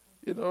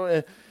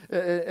 And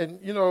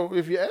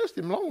if you ask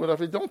him long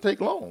enough, it don't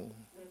take long.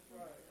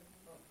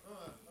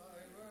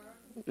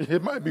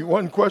 It might be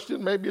one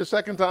question, maybe a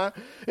second time,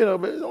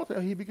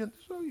 but he begins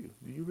to show you.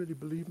 Do you really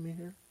believe me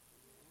here?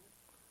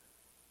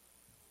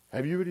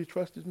 Have you really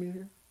trusted me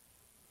here?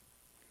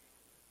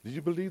 Did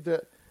you believe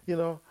that,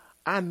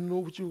 I know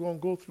what you're going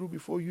to go through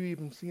before you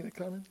even seen it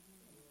coming?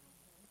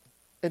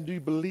 And do you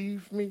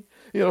believe me?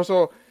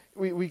 So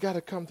we got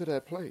to come to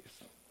that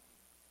place.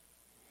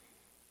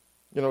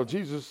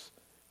 Jesus,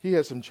 he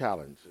had some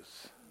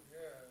challenges.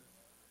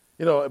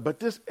 But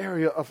this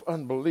area of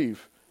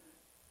unbelief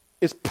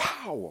is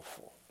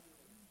powerful.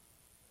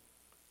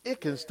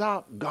 It can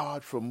stop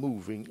God from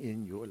moving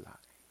in your life.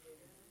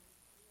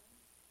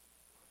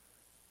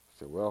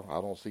 Say, well,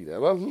 I don't see that.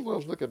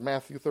 Let's look at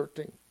Matthew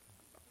 13.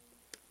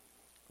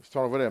 Let's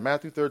turn over there.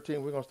 Matthew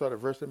 13, we're going to start at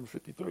verse number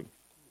 53.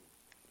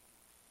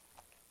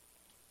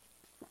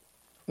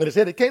 And it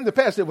said, it came to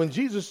pass that when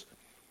Jesus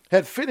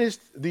had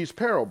finished these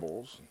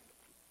parables,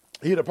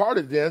 he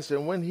departed thence,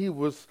 and when he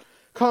was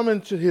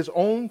coming to his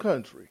own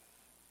country,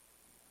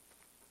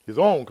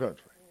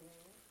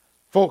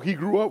 folk he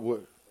grew up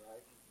with,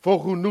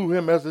 folk who knew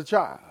him as a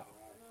child.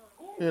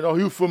 He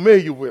was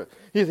familiar with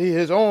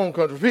his own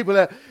country, people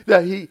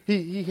that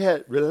he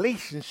had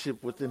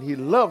relationship with, and he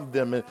loved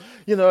them. And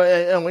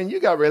and when you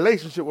got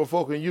relationship with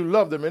folk and you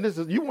love them,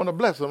 and you want to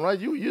bless them, right?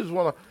 You just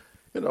want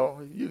to,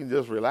 you can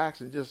just relax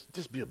and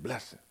just be a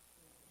blessing.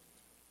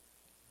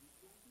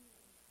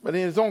 But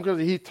in his own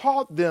country, he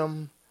taught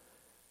them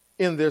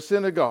in their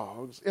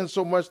synagogues, in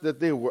so much that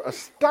they were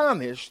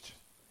astonished.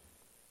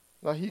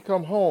 Now he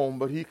come home,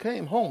 but he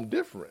came home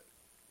different,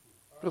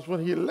 because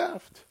when he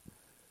left,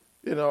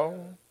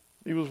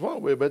 he was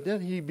one way, but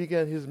then he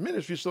began his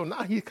ministry. So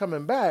now he's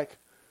coming back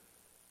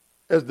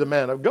as the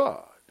man of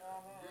God,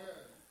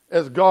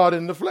 as God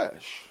in the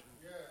flesh,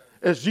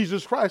 as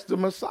Jesus Christ, the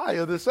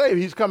Messiah, the Savior.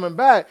 He's coming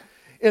back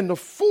in the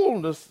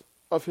fullness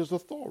of his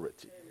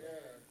authority.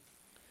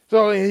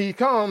 So he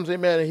comes,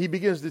 amen, and he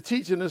begins to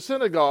teach in the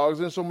synagogues,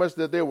 in so much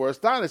that they were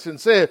astonished and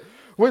said,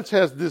 "Whence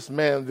has this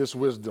man this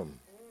wisdom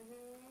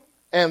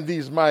and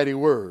these mighty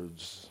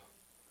words?"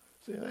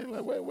 See,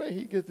 where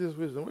he get this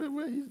wisdom?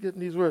 Where he's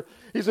getting these words?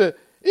 He said,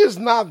 "Is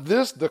not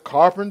this the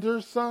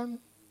carpenter's son?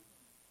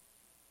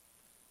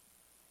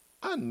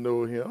 I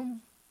know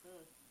him.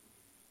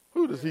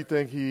 Who does he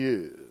think he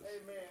is?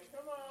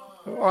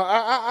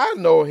 I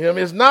know him.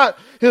 Is not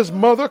his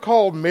mother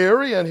called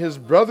Mary, and his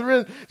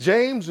brethren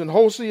James and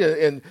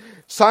Jose and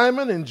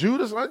Simon and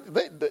Judas?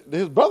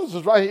 His brothers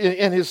is right here,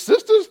 and his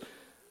sisters,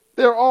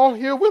 they're all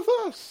here with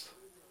us.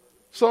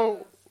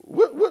 So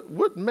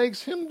what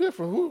makes him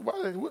different?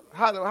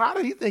 How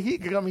do he think he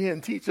can come here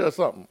and teach us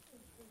something?"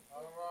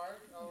 All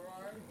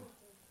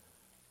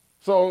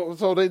right.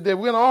 So they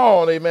went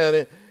on,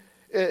 amen,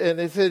 and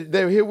they said,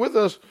 "They're here with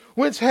us.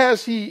 Whence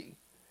has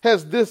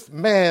this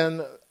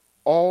man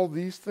all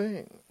these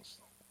things?"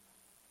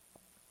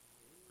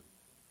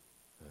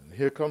 And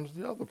here comes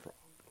the other problem.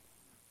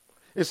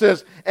 It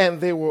says,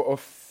 "And they were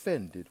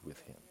offended with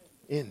him,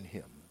 in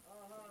him."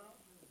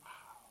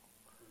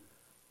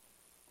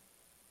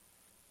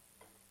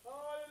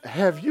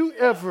 Have you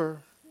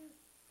ever,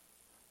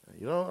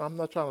 I'm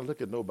not trying to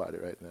look at nobody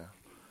right now,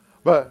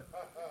 but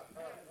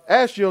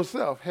ask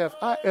yourself, have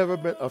I ever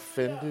been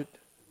offended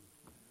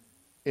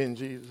in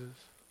Jesus?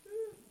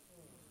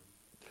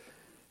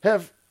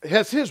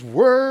 Has his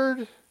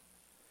word,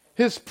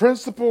 his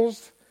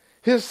principles,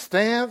 his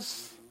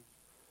stance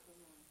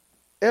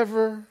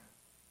ever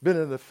been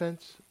an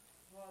offense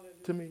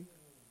to me?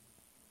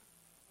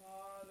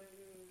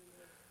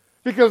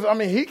 Because,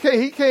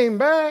 he came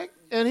back,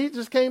 and he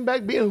just came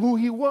back being who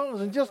he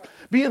was, and just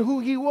being who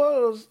he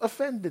was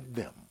offended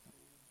them.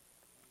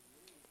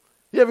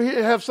 You ever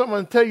have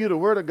someone tell you the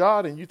word of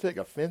God and you take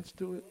offense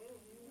to it?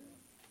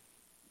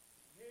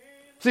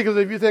 See, because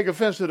if you take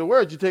offense to the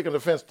word, you take an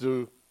offense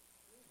to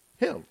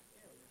him.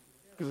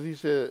 Because he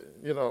said,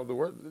 the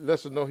word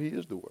lets us know he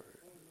is the word.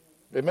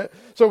 Amen.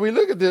 So we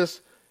look at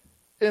this,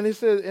 and he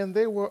said, and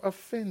they were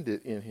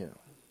offended in him.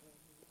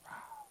 Wow.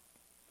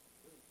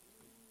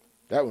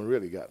 That one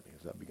really got me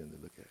as I began to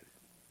look at it.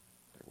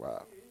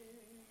 Wow.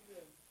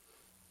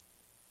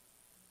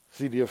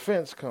 See, the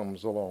offense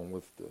comes along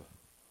with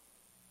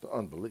the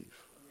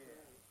unbelief.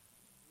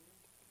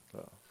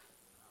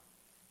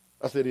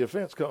 I say the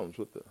offense comes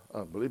with the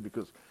unbelief,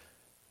 because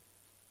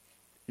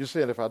you're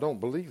saying, if I don't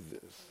believe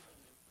this,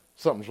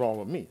 something's wrong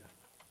with me.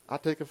 I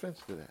take offense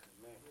to that.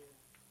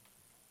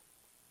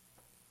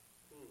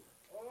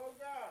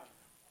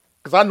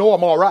 Because I know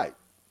I'm all right.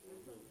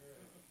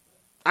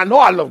 I know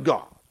I love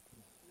God.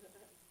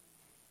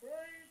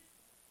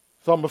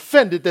 So I'm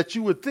offended that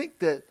you would think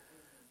that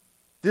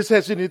this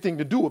has anything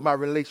to do with my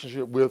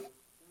relationship with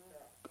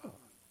God.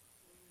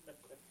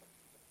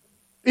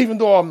 Even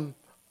though I'm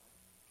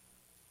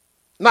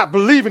not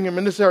believing him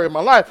in this area of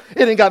my life,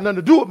 it ain't got nothing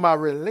to do with my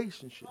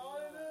relationship.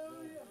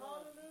 Hallelujah,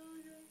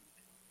 hallelujah.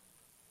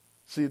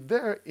 See,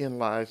 therein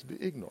lies the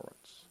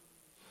ignorance.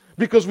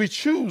 Because we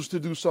choose to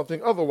do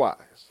something otherwise.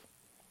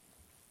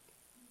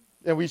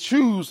 And we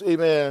choose,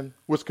 amen,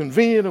 what's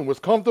convenient and what's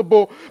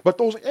comfortable. But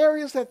those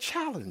areas that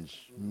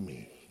challenge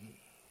me,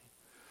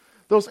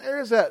 those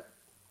areas that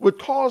would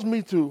cause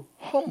me to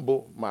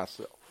humble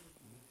myself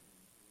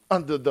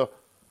under the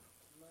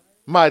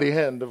mighty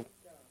hand of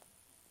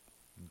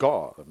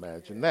God,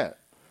 imagine that.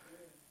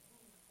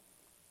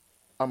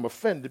 I'm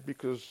offended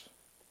because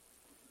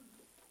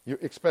you're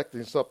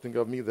expecting something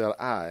of me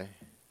that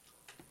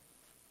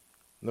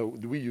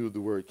we use the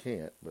word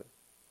can't, but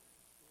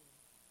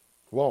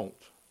won't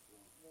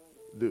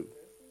do.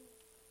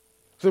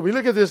 So we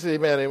look at this,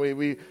 amen, and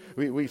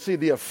we see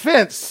the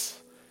offense,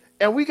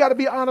 and we got to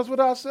be honest with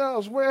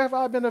ourselves. Where have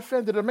I been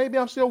offended? Or maybe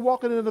I'm still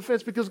walking in the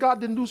offense because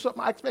God didn't do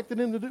something I expected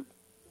him to do.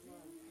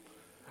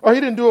 Or he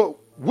didn't do it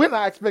when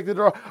I expected it,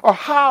 or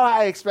how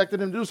I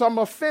expected him to do. So I'm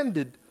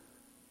offended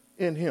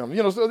in him.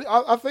 So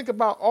I think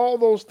about all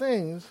those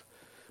things.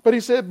 But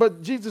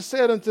but Jesus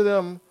said unto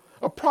them,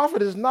 a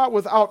prophet is not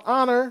without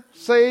honor,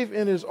 save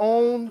in his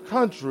own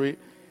country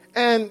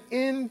and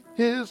in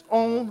his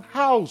own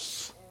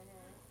house.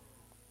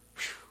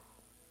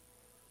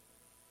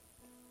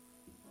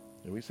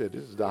 And we said,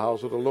 this is the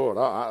house of the Lord.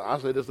 I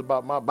say this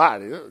about my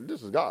body.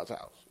 This is God's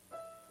house.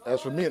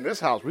 As for me in this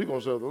house, we're going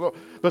to serve the Lord.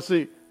 But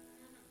see,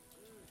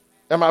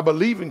 am I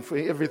believing for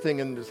everything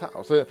in this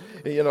house? Do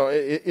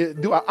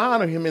I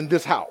honor him in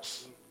this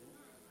house?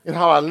 In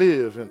how I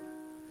live? And,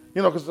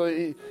 because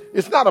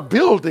it's not a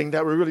building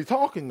that we're really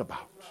talking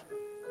about.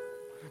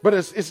 But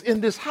it's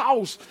in this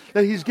house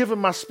that he's given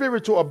my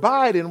spirit to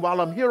abide in while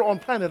I'm here on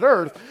planet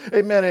Earth.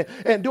 Amen.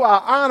 And do I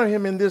honor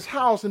him in this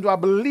house? And do I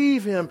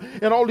believe him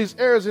in all these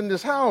areas in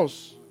this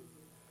house?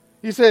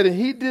 He said, and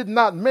he did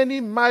not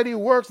many mighty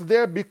works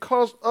there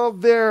because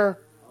of their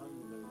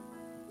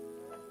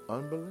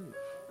unbelief.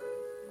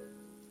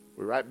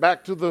 We're right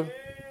back to the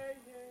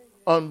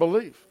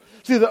unbelief.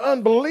 See, the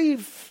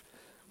unbelief,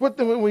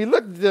 when we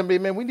look at them,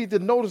 amen, we need to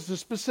notice the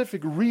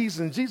specific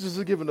reason. Jesus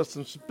has given us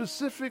some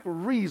specific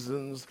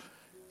reasons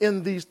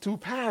in these two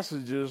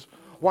passages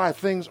why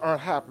things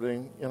aren't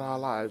happening in our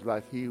lives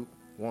like he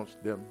wants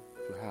them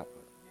to happen.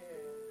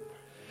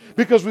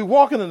 Because we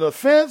walk in an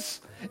offense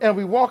and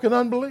we walk in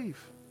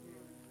unbelief.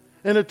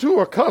 And the two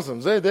are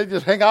cousins. They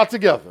just hang out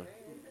together.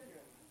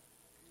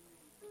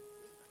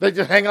 They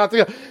just hang out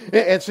together.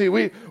 And see,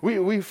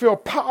 we feel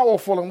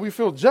powerful and we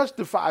feel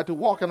justified to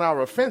walk in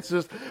our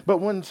offenses. But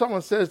when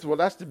someone says, well,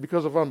 that's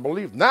because of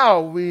unbelief,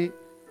 now we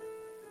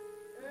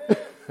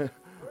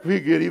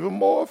get even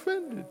more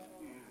offended.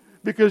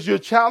 Because you're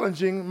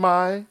challenging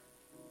my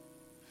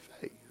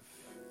faith.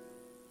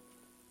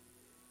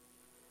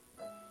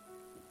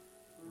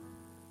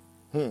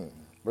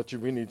 But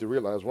we need to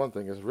realize one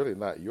thing. It's really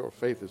not your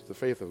faith. It's the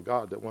faith of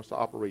God that wants to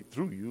operate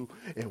through you.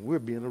 And we're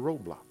being a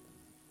roadblock.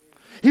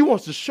 He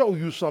wants to show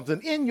you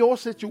something in your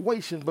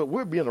situation, but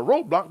we're being a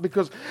roadblock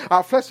because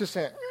our flesh is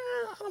saying,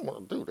 I don't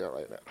want to do that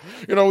right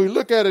now. We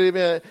look at it,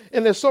 amen,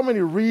 and there's so many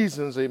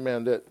reasons,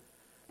 amen,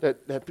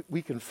 that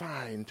we can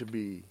find to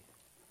be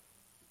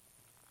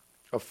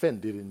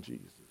offended in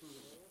Jesus.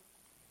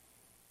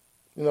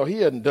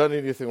 He hadn't done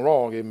anything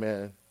wrong,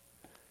 amen.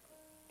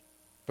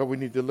 But we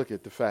need to look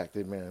at the fact,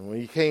 amen. When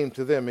he came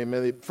to them,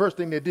 amen, the first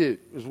thing they did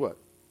was what?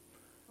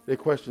 They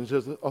questioned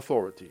his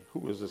authority.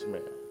 Who is this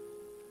man?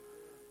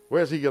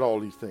 Where does he get all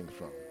these things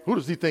from? Who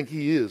does he think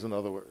he is, in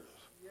other words?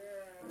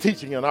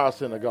 Teaching in our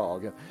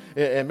synagogue.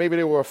 And maybe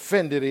they were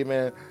offended,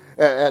 amen,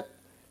 at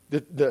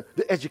the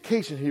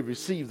education he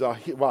received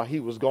while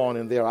he was gone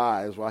in their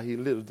eyes, while he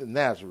lived in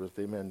Nazareth,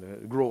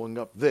 amen, growing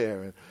up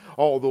there and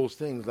all those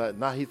things. Like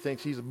now he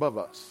thinks he's above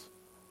us.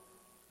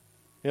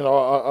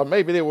 Or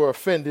maybe they were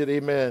offended,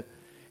 amen,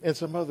 in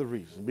some other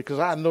reason. Because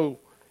I know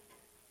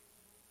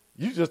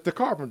you just the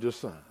carpenter's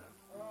son.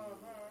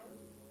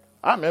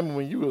 I remember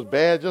when you was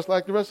bad just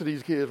like the rest of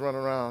these kids running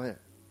around here.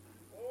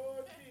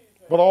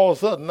 But all of a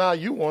sudden now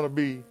you want to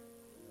be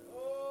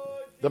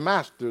the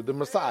master, the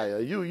Messiah.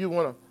 You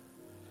want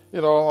to,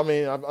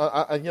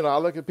 I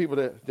look at people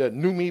that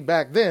knew me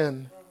back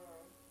then.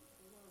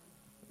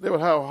 They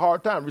would have a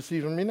hard time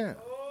receiving me now.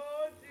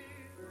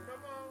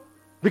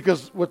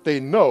 Because what they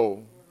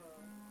know,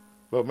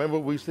 but remember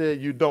we said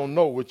you don't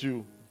know what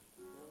you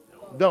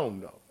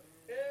don't know.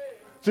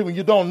 See, when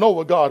you don't know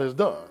what God has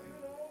done,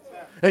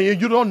 and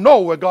you don't know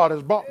where God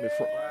has brought me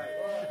from.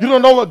 You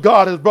don't know what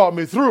God has brought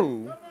me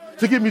through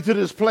to get me to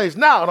this place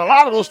now. And a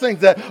lot of those things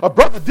that a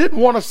brother didn't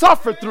want to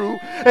suffer through,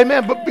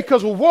 amen, but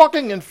because we're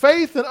walking in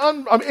faith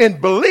and in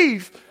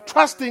belief,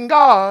 trusting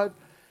God,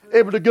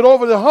 able to get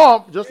over the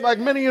hump, just like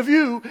many of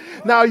you,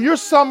 now you're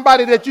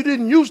somebody that you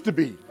didn't used to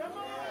be.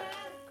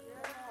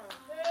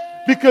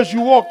 Because you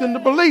walked in the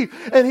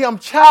belief. And I'm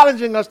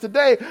challenging us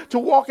today to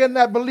walk in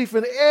that belief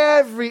in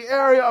every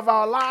area of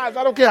our lives.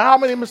 I don't care how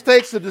many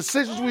mistakes or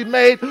decisions we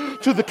made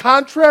to the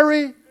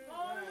contrary.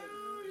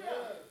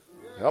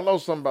 Hello,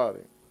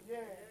 somebody.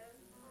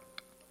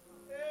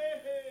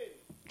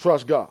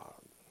 Trust God.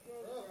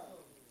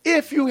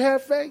 If you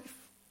have faith.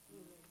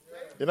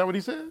 You know what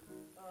he said?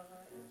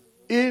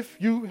 If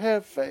you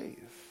have faith.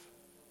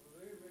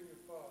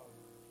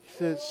 He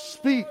said,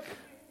 speak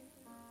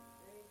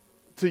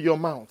to your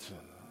mountain.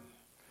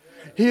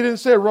 He didn't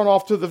say run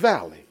off to the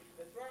valley.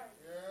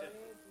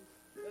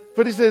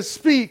 But he says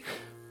speak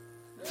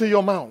to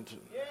your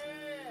mountain.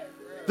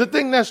 The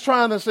thing that's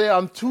trying to say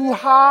I'm too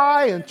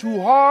high and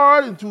too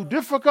hard and too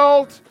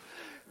difficult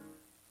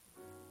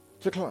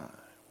to climb.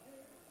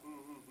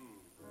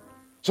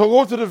 So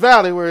go to the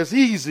valley where it's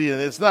easy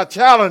and it's not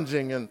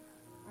challenging and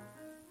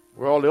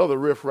where all the other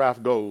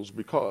riffraff goes,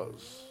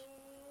 because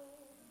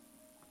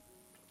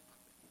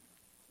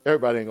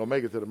everybody ain't gonna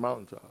make it to the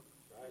mountaintop.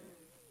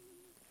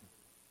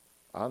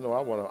 I know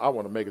I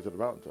want to make it to the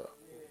mountaintop.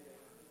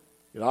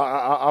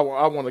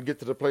 I want to get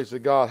to the place that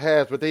God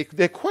has, but they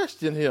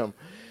question him.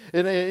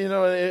 And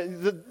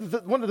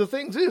one of the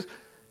things is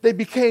they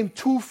became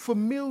too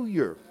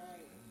familiar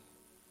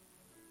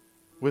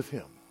with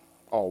him.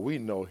 Oh, we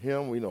know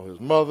him. We know his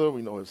mother.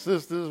 We know his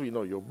sisters. We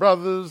know your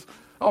brothers.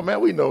 Oh, man,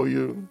 we know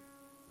you.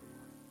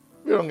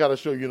 We don't got to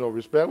show you no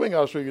respect. We ain't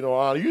got to show you no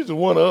honor. You're just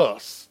one of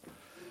us.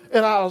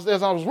 And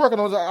as I was working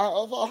on it,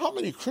 I thought, how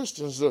many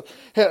Christians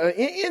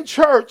in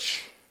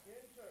church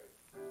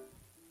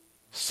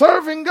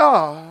serving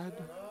God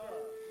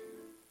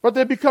But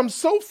they become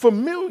so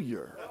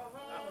familiar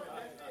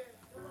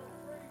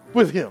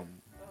with him,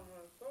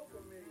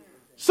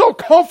 so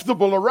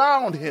comfortable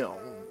around him,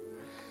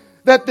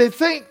 that they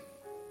think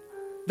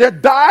their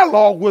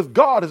dialogue with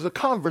God is a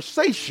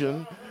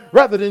conversation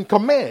rather than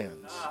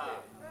commands.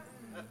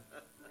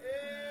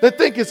 They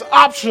think it's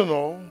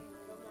optional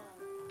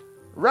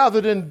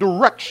rather than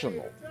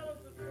directional.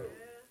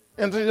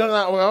 And they're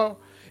not, well,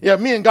 yeah,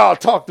 me and God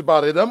talked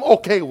about it. I'm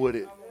okay with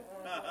it.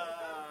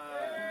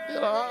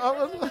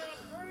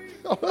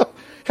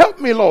 Help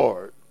me,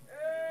 Lord.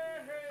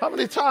 How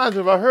many times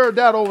have I heard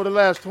that over the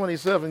last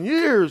 27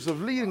 years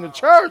of leading a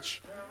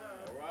church?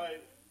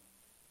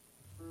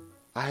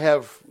 I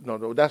have,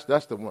 no,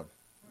 that's the one.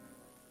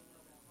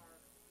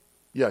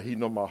 Yeah, he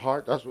knows my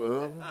heart. That's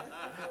what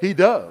he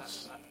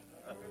does.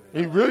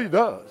 He really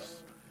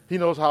does. He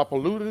knows how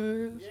polluted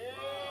it is,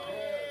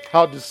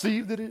 how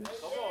deceived it is.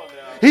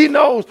 He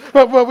knows.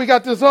 But we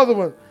got this other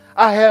one.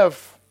 I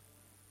have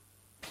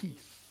peace.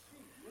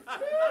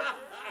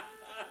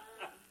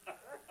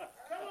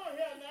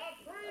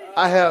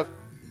 I have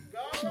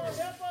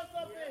peace.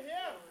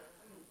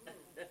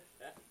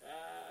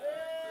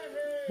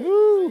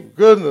 Woo,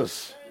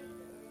 goodness.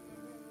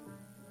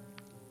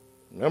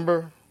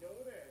 Remember?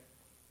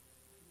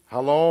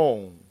 How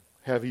long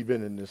have you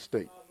been in this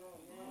state?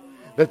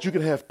 That you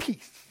can have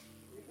peace.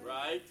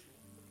 Right.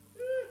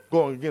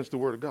 Going against the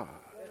word of God.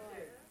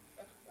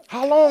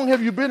 How long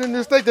have you been in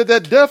this state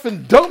that deaf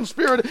and dumb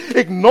spirit,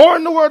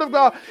 ignoring the word of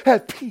God,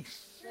 had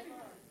peace?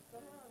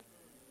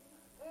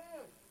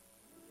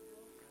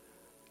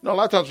 No, a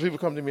lot of times people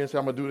come to me and say,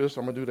 I'm going to do this,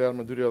 I'm going to do that, I'm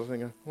going to do the other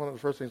thing. One of the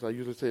first things I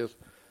usually say is,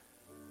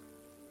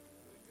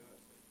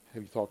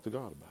 have you talked to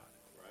God about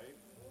it? Right.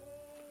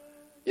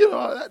 You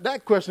know,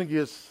 that question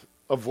gets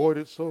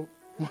avoided so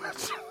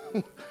much.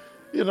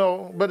 You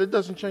know, but it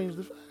doesn't change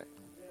the fact.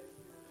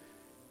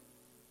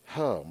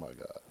 Oh, my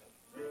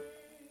God.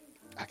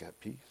 I got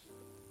peace.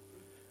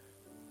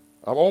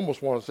 I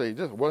almost want to say,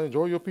 just, well,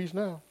 enjoy your peace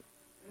now.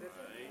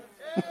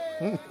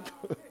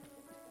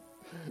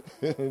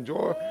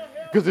 Enjoy.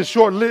 Because it's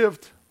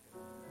short-lived.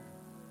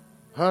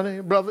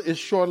 Honey, brother, it's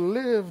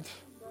short-lived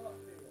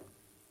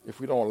if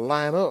we don't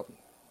line up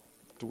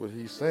to what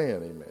he's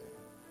saying, amen.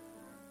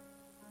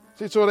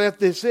 See, so that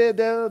they said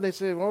that, they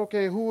said, well,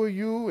 okay, who are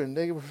you? And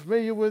they were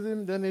familiar with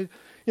him. Then they,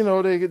 you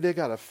know, they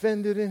got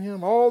offended in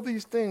him. All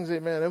these things,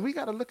 amen. And we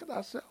got to look at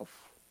ourselves,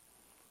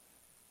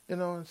 you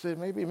know, and say,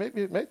 maybe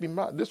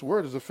this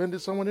word has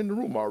offended someone in the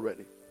room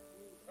already.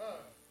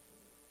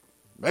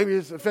 Maybe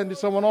it's offended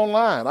someone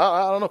online.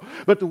 I don't know.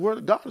 But the word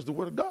of God is the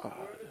word of God.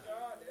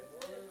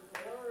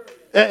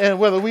 And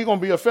whether we're going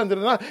to be offended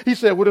or not, he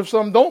said, what if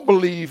some don't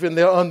believe in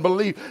their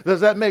unbelief?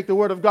 Does that make the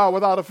word of God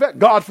without effect?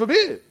 God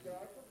forbid.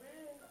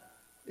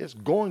 It's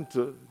going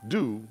to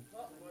do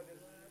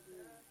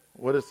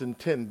what it's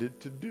intended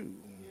to do.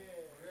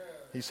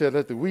 He said,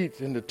 let the wheat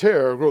and the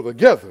tare grow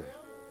together.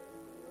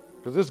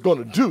 Because it's going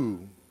to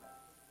do.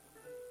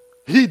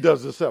 He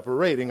does the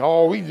separating.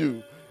 All we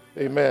do,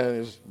 amen,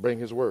 is bring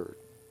his word.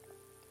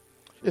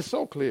 It's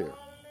so clear.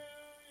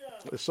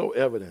 It's so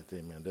evident,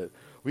 amen, that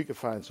we can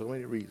find so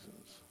many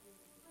reasons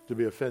to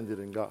be offended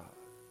in God.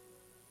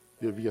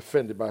 To be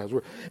offended by his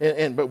word.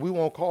 But we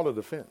won't call it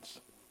offense.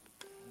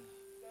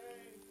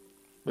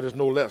 But it's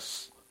no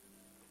less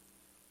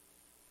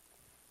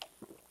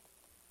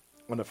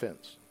an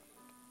offense.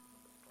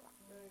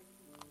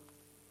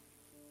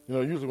 You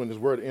know, usually when this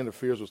word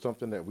interferes with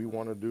something that we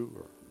want to do,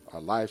 or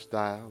our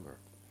lifestyle, or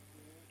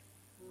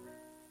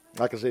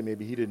like I say,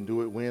 maybe he didn't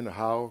do it when or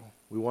how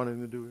we wanted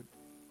him to do it.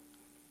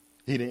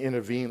 He didn't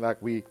intervene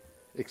like we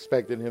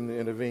expected him to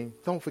intervene.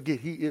 Don't forget,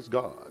 he is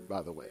God,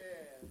 by the way.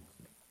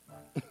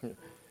 You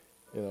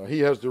know,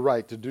 he has the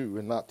right to do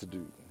and not to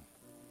do.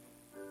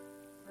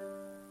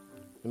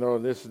 You know,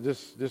 this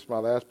is my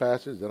last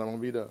passage, then I'm going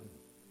to be done.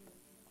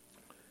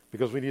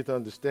 Because we need to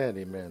understand,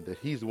 amen, that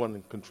he's the one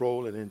in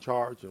control and in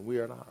charge, and we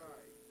are not.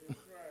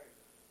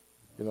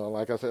 You know,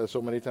 like I said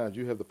so many times,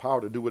 you have the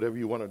power to do whatever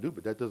you want to do,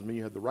 but that doesn't mean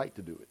you have the right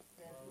to do it.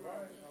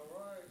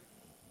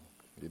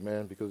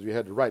 Amen, because if you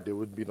had the right, there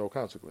would be no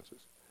consequences.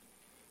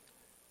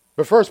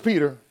 But 1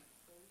 Peter,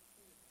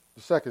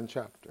 the 2nd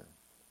chapter,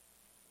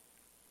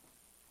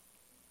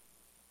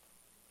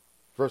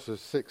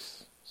 verses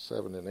 6,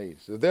 7, and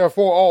 8. So,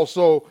 therefore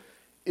also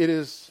it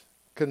is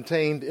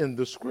contained in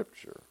the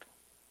scripture.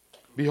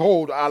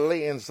 Behold, I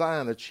lay in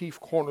Zion a chief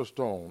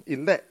cornerstone,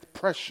 elect,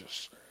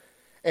 precious,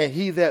 and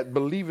he that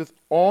believeth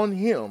on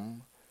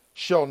him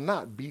shall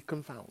not be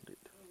confounded.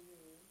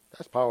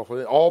 That's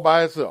powerful all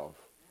by itself.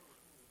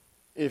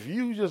 If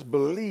you just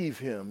believe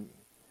him,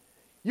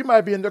 you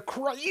might be in the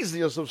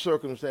craziest of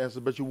circumstances,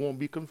 but you won't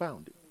be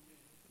confounded.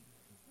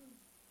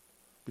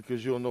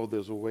 Because you'll know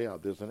there's a way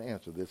out, there's an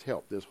answer, there's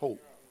help, there's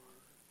hope.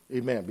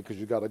 Amen, because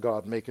you got a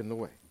God making the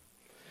way.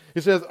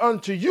 It says,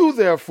 unto you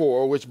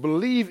therefore, which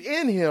believe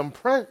in him,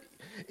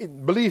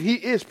 believe he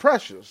is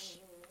precious,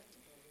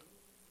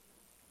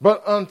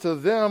 but unto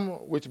them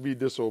which be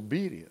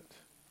disobedient,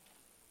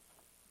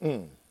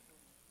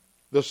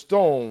 the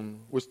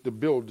stone which the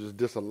builders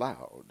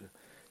disallowed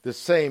the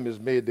same is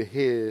made the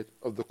head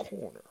of the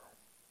corner.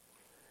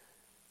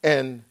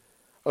 And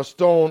a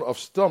stone of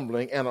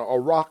stumbling and a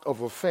rock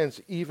of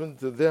offense, even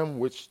to them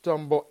which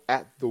stumble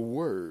at the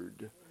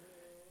word,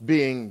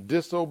 being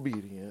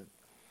disobedient,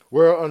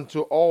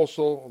 whereunto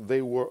also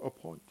they were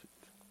appointed.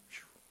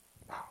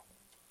 Wow.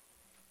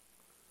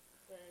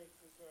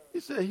 He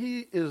said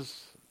he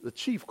is the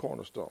chief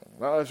cornerstone.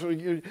 Now, so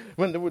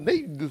when they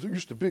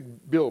used to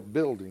build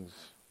buildings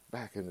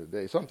back in the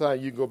day,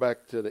 sometimes you go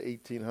back to the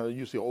 1800s,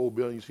 you see an old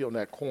building, you see on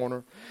that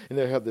corner, and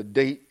they have the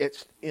date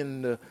etched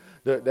in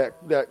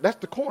that's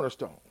the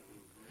cornerstone.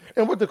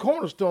 And what the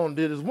cornerstone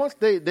did is once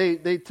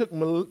they took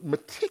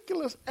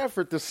meticulous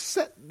effort to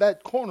set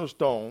that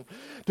cornerstone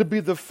to be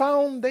the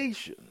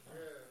foundation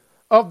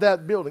of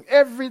that building.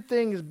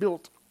 Everything is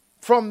built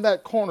from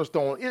that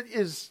cornerstone.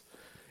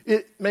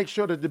 It makes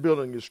sure that the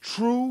building is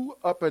true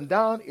up and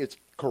down. It's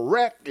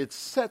correct. It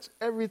sets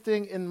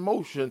everything in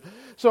motion.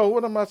 So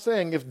what am I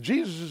saying? If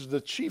Jesus is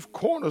the chief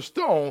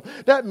cornerstone,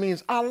 that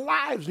means our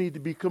lives need to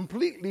be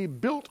completely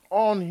built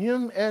on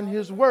him and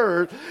his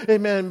word.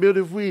 Amen. But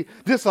if we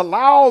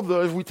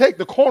if we take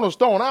the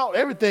cornerstone out,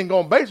 everything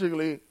going to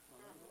basically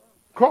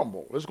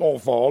crumble. It's going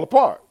to fall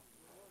apart.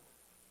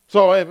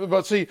 So,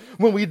 but see,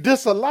 when we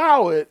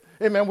disallow it,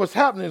 amen, what's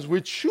happening is we're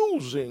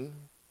choosing,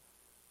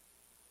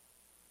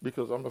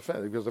 because I'm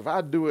offended, because if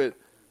I do it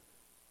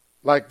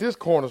like this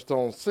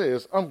cornerstone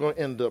says, I'm going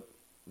to end up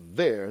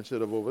there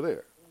instead of over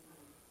there.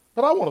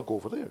 But I want to go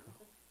over there.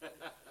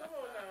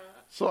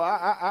 So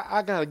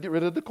I got to get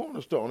rid of the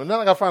cornerstone. And then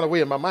I got to find a way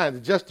in my mind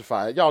to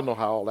justify it. Y'all know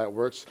how all that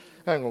works.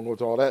 I ain't going to go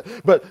into all that.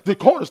 But the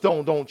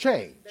cornerstone don't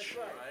change.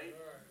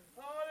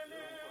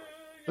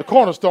 The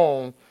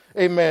cornerstone,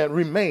 amen,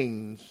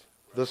 remains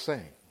the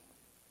same.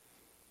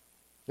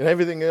 And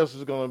everything else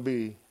is going to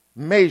be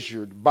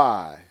measured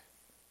by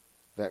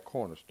that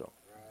cornerstone.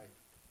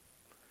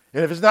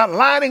 And if it's not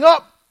lining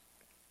up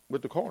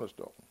with the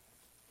cornerstone,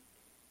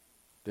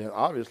 then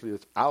obviously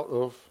it's out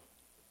of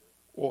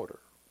order.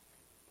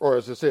 Or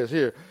as it says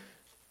here,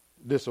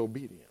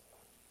 disobedient.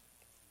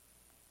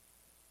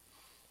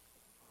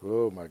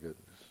 Oh my goodness.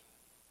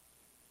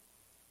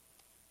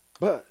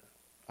 But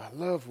I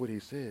love what he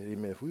said.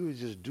 Amen. If we would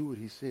just do what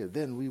he said,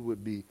 then we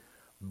would be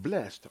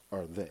blessed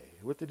are they.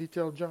 What did he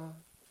tell John?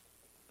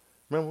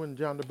 Remember when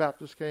John the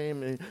Baptist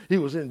came and he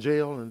was in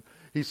jail and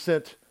he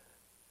sent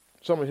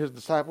some of his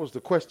disciples to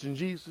question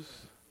Jesus?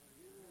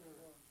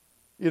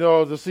 You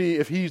know, to see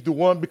if he's the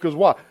one, because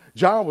why?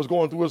 John was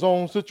going through his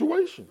own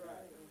situation.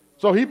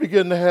 So he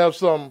began to have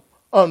some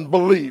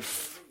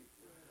unbelief.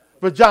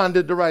 But John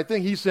did the right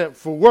thing. He sent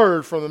for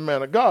word from the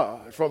man of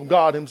God, from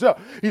God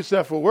himself. He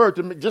sent for word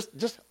to me.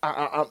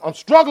 I'm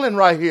struggling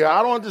right here.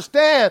 I don't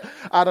understand.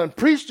 I done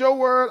preached your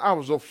word. I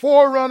was a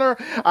forerunner.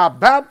 I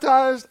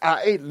baptized.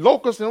 I ate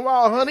locusts and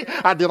wild honey.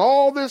 I did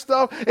all this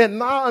stuff. And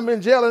now I'm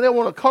in jail and they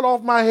want to cut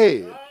off my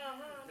head.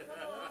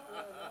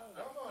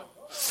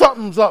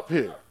 Something's up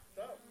here.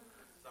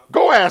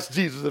 Go ask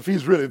Jesus if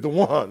he's really the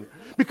one.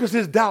 Because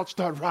his doubts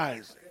start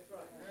rising.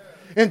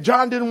 And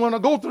John didn't want to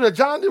go through that.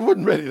 John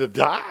wasn't ready to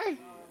die.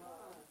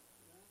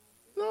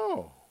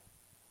 No.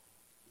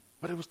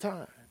 But it was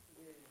time.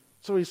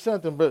 So he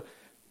sent them. But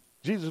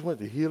Jesus went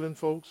to healing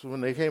folks. When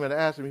they came and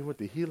asked him, he went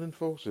to healing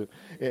folks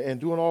and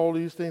doing all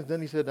these things.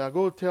 Then he said, now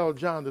go tell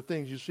John the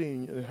things you've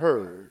seen and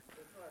heard.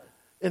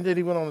 And then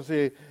he went on to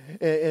say,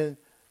 and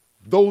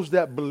those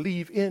that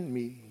believe in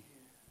me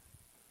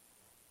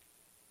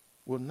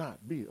will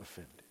not be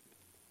offended.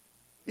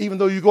 Even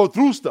though you go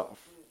through stuff.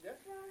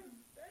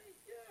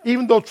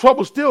 Even though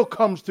trouble still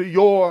comes to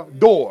your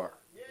door,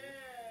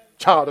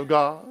 child of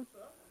God,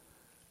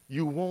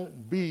 you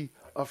won't be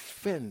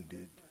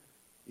offended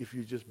if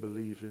you just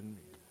believe in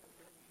me.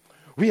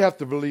 We have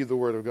to believe the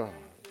word of God.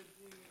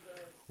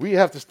 We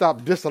have to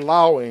stop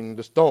disallowing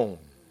the stone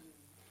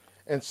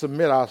and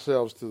submit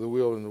ourselves to the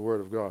will and the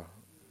word of God.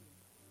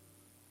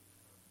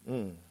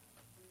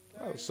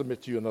 I'll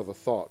submit to you another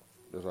thought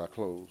as I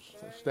close.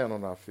 Let's stand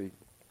on our feet.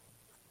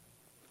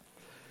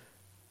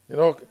 You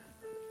know,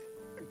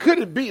 could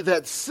it be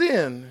that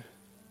sin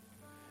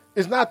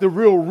is not the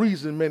real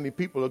reason many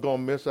people are going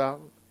to miss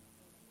out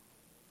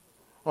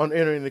on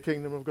entering the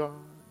kingdom of God?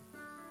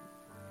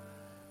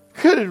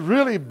 Could it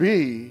really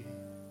be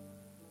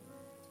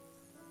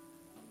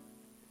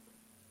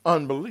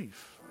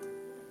unbelief?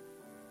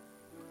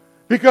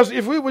 Because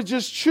if we would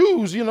just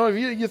choose, you know, if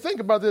you think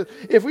about this,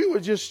 if we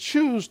would just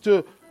choose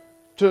to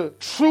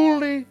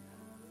truly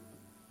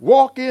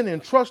walk in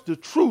and trust the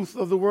truth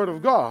of the word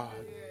of God,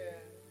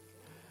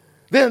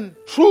 then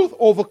truth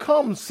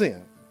overcomes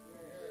sin.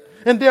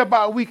 And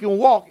thereby we can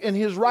walk in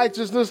his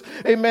righteousness,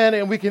 amen,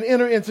 and we can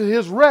enter into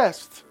his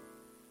rest.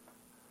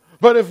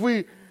 But if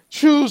we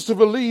choose to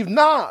believe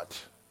not,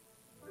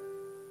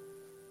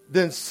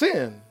 then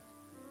sin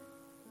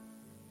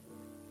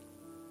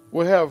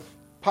will have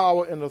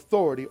power and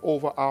authority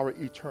over our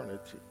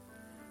eternity.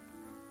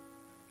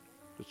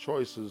 The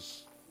choice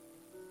is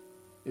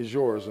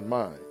yours and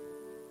mine.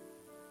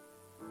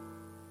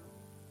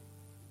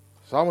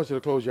 So I want you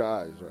to close your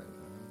eyes right now.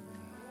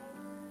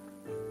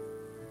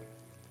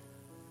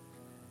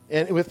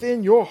 And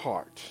within your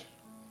heart,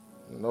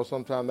 you know,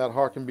 sometimes that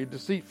heart can be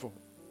deceitful.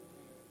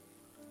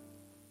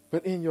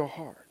 But in your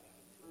heart,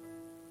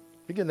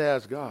 begin to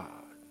ask God,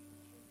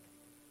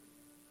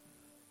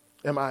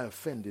 am I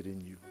offended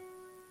in you?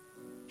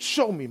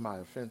 Show me my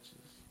offenses.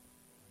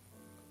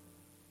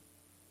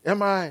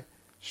 Am I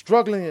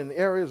struggling in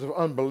areas of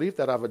unbelief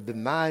that I've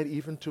denied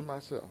even to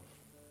myself?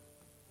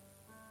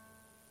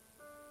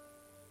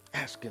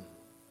 Ask him.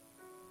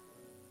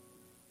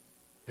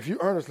 If you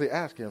earnestly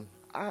ask him,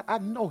 I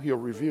know he'll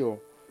reveal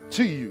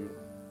to you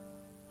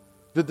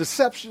the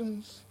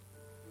deceptions,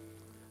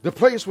 the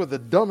place where the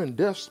dumb and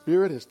deaf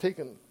spirit has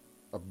taken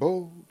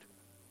abode,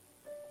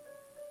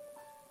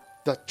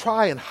 to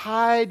try and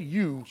hide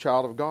you,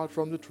 child of God,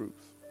 from the truth.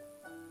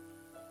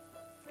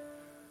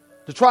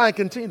 To try and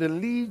continue to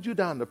lead you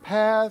down the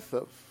path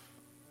of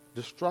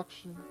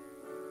destruction.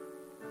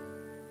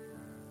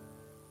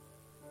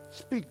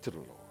 Speak to the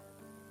Lord.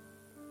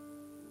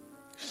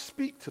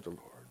 Speak to the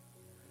Lord.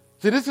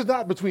 See, this is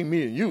not between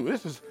me and you.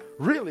 This is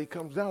really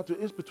comes down to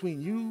it's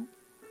between you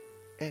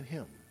and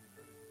him.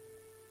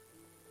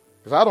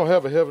 Because I don't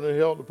have a heaven and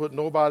hell to put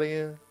nobody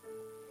in.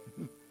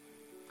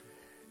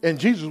 And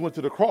Jesus went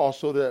to the cross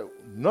so that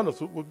none of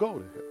us would go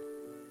to hell.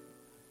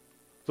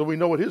 So we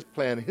know what his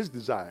plan and his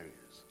desire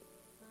is.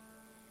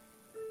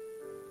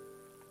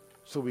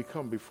 So we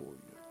come before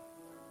you.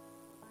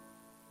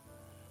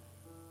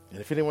 And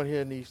if anyone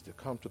here needs to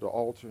come to the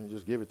altar and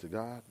just give it to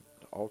God,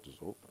 the altar's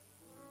open.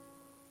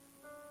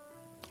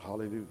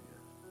 Hallelujah.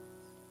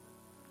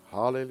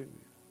 Hallelujah.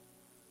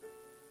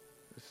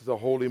 This is a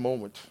holy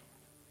moment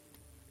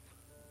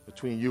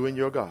between you and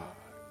your God.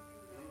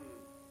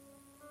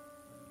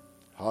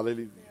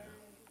 Hallelujah.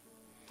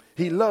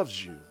 He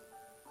loves you.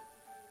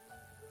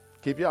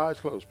 Keep your eyes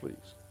closed, please.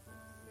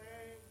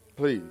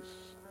 Please.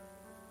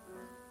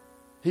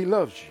 He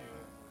loves you.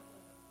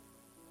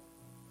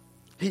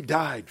 He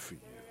died for you.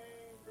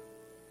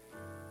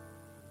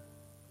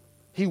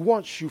 He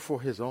wants you for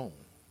his own.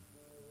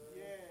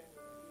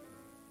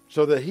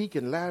 So that he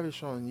can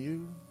lavish on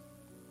you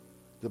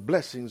the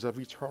blessings of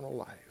eternal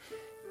life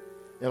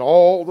and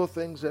all the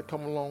things that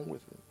come along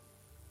with it.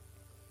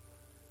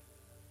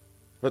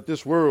 But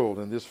this world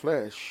and this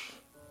flesh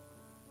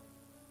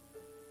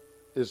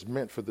is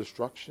meant for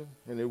destruction,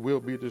 and it will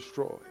be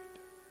destroyed.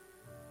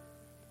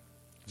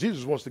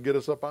 Jesus wants to get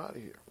us up out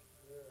of here.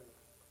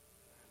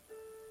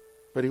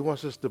 But he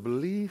wants us to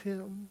believe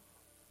him.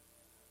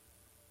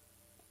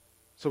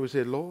 So we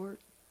say, Lord,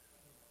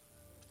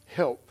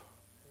 help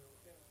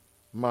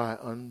my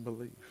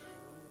unbelief.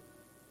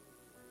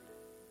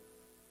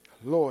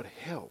 Lord,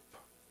 help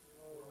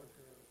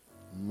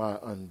my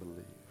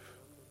unbelief.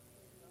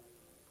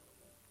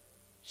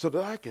 So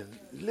that I can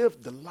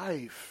live the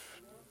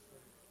life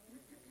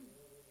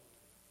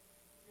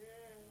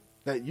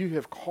that you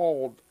have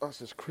called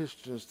us as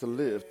Christians to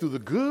live, through the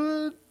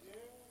good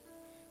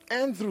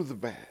and through the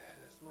bad,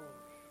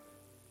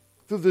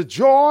 through the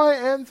joy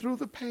and through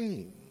the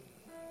pain.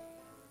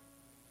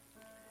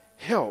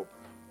 Help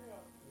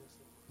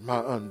my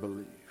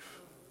unbelief,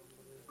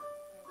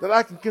 that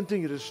I can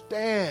continue to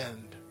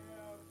stand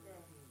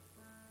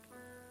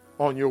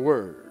on your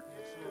word,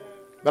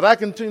 that I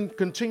can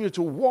continue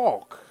to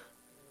walk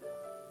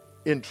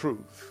in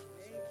truth,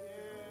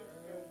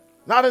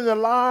 not in the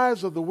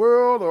lies of the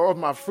world or of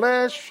my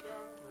flesh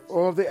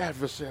or of the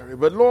adversary,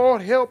 but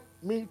Lord, help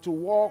me to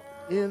walk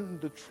in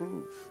the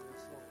truth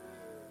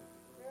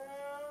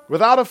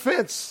without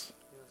offense,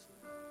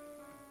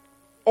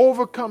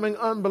 overcoming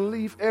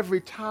unbelief every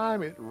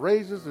time it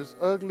raises its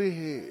ugly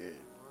head.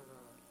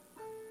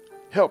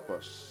 Help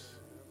us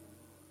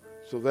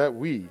so that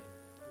we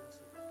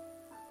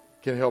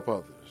can help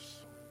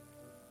others.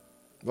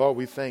 Lord,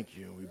 we thank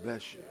you, we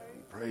bless you,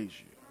 we praise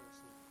you.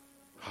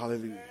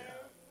 Hallelujah.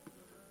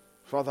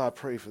 Father, I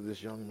pray for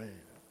this young man.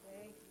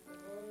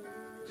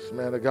 This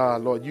man of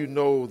God, Lord, you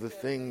know the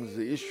things,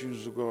 the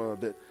issues,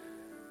 God, that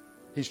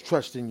he's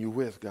trusting you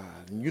with,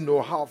 God. And you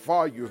know how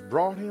far you've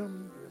brought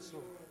him.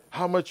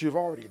 How much you've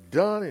already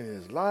done in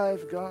his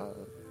life, God.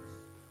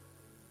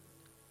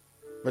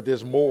 But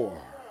there's more.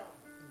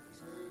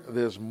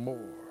 There's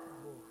more.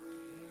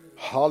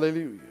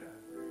 Hallelujah.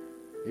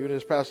 Even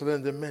as Pastor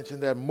Linda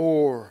mentioned that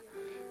more,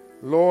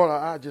 Lord,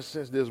 I just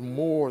sense there's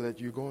more that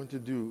you're going to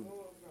do.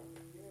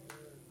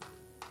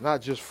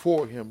 Not just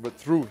for him, but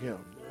through him.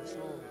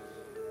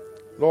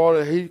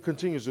 Lord, he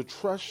continues to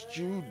trust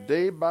you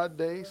day by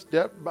day,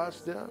 step by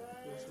step.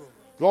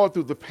 Lord,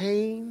 through the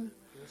pain,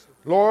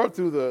 Lord,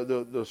 through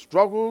the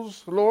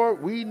struggles,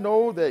 Lord, we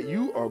know that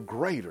you are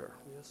greater.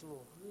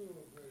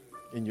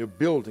 And you're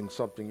building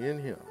something in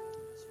him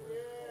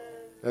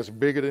that's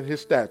bigger than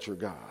his stature,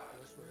 God.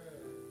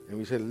 And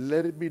we say,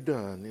 let it be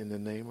done in the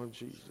name of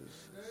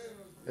Jesus.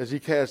 As he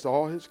casts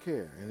all his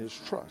care and his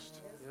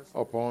trust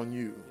upon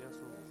you.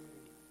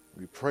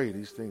 We pray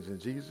these things in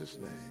Jesus'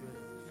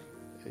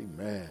 name.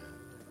 Amen.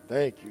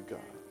 Thank you, God.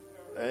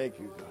 Thank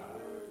you,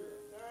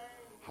 God.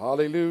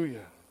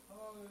 Hallelujah.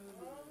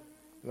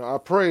 Now, I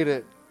pray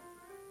that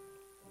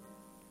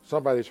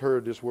somebody's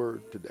heard this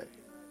word today.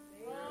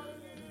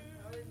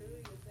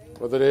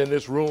 whether they're in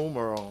this room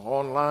or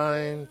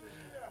online,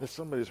 that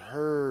somebody's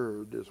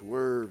heard this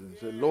word and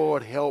said,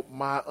 Lord, help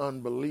my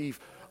unbelief.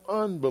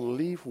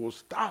 Unbelief will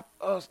stop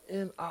us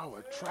in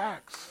our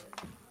tracks.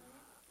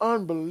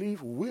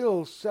 Unbelief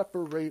will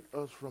separate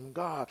us from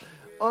God.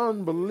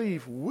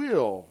 Unbelief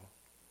will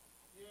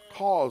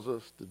cause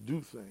us to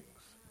do things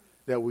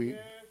that we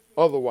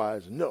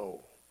otherwise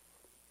know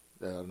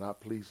that are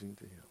not pleasing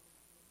to him.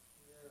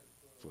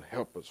 So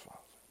help us, Father.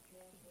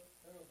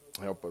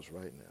 Help us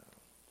right now.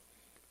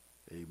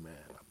 Amen.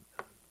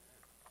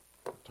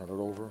 Turn it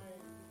over.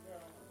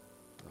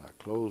 Our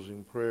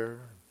closing prayer.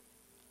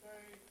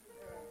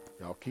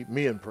 Y'all keep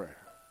me in prayer.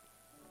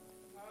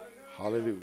 Hallelujah.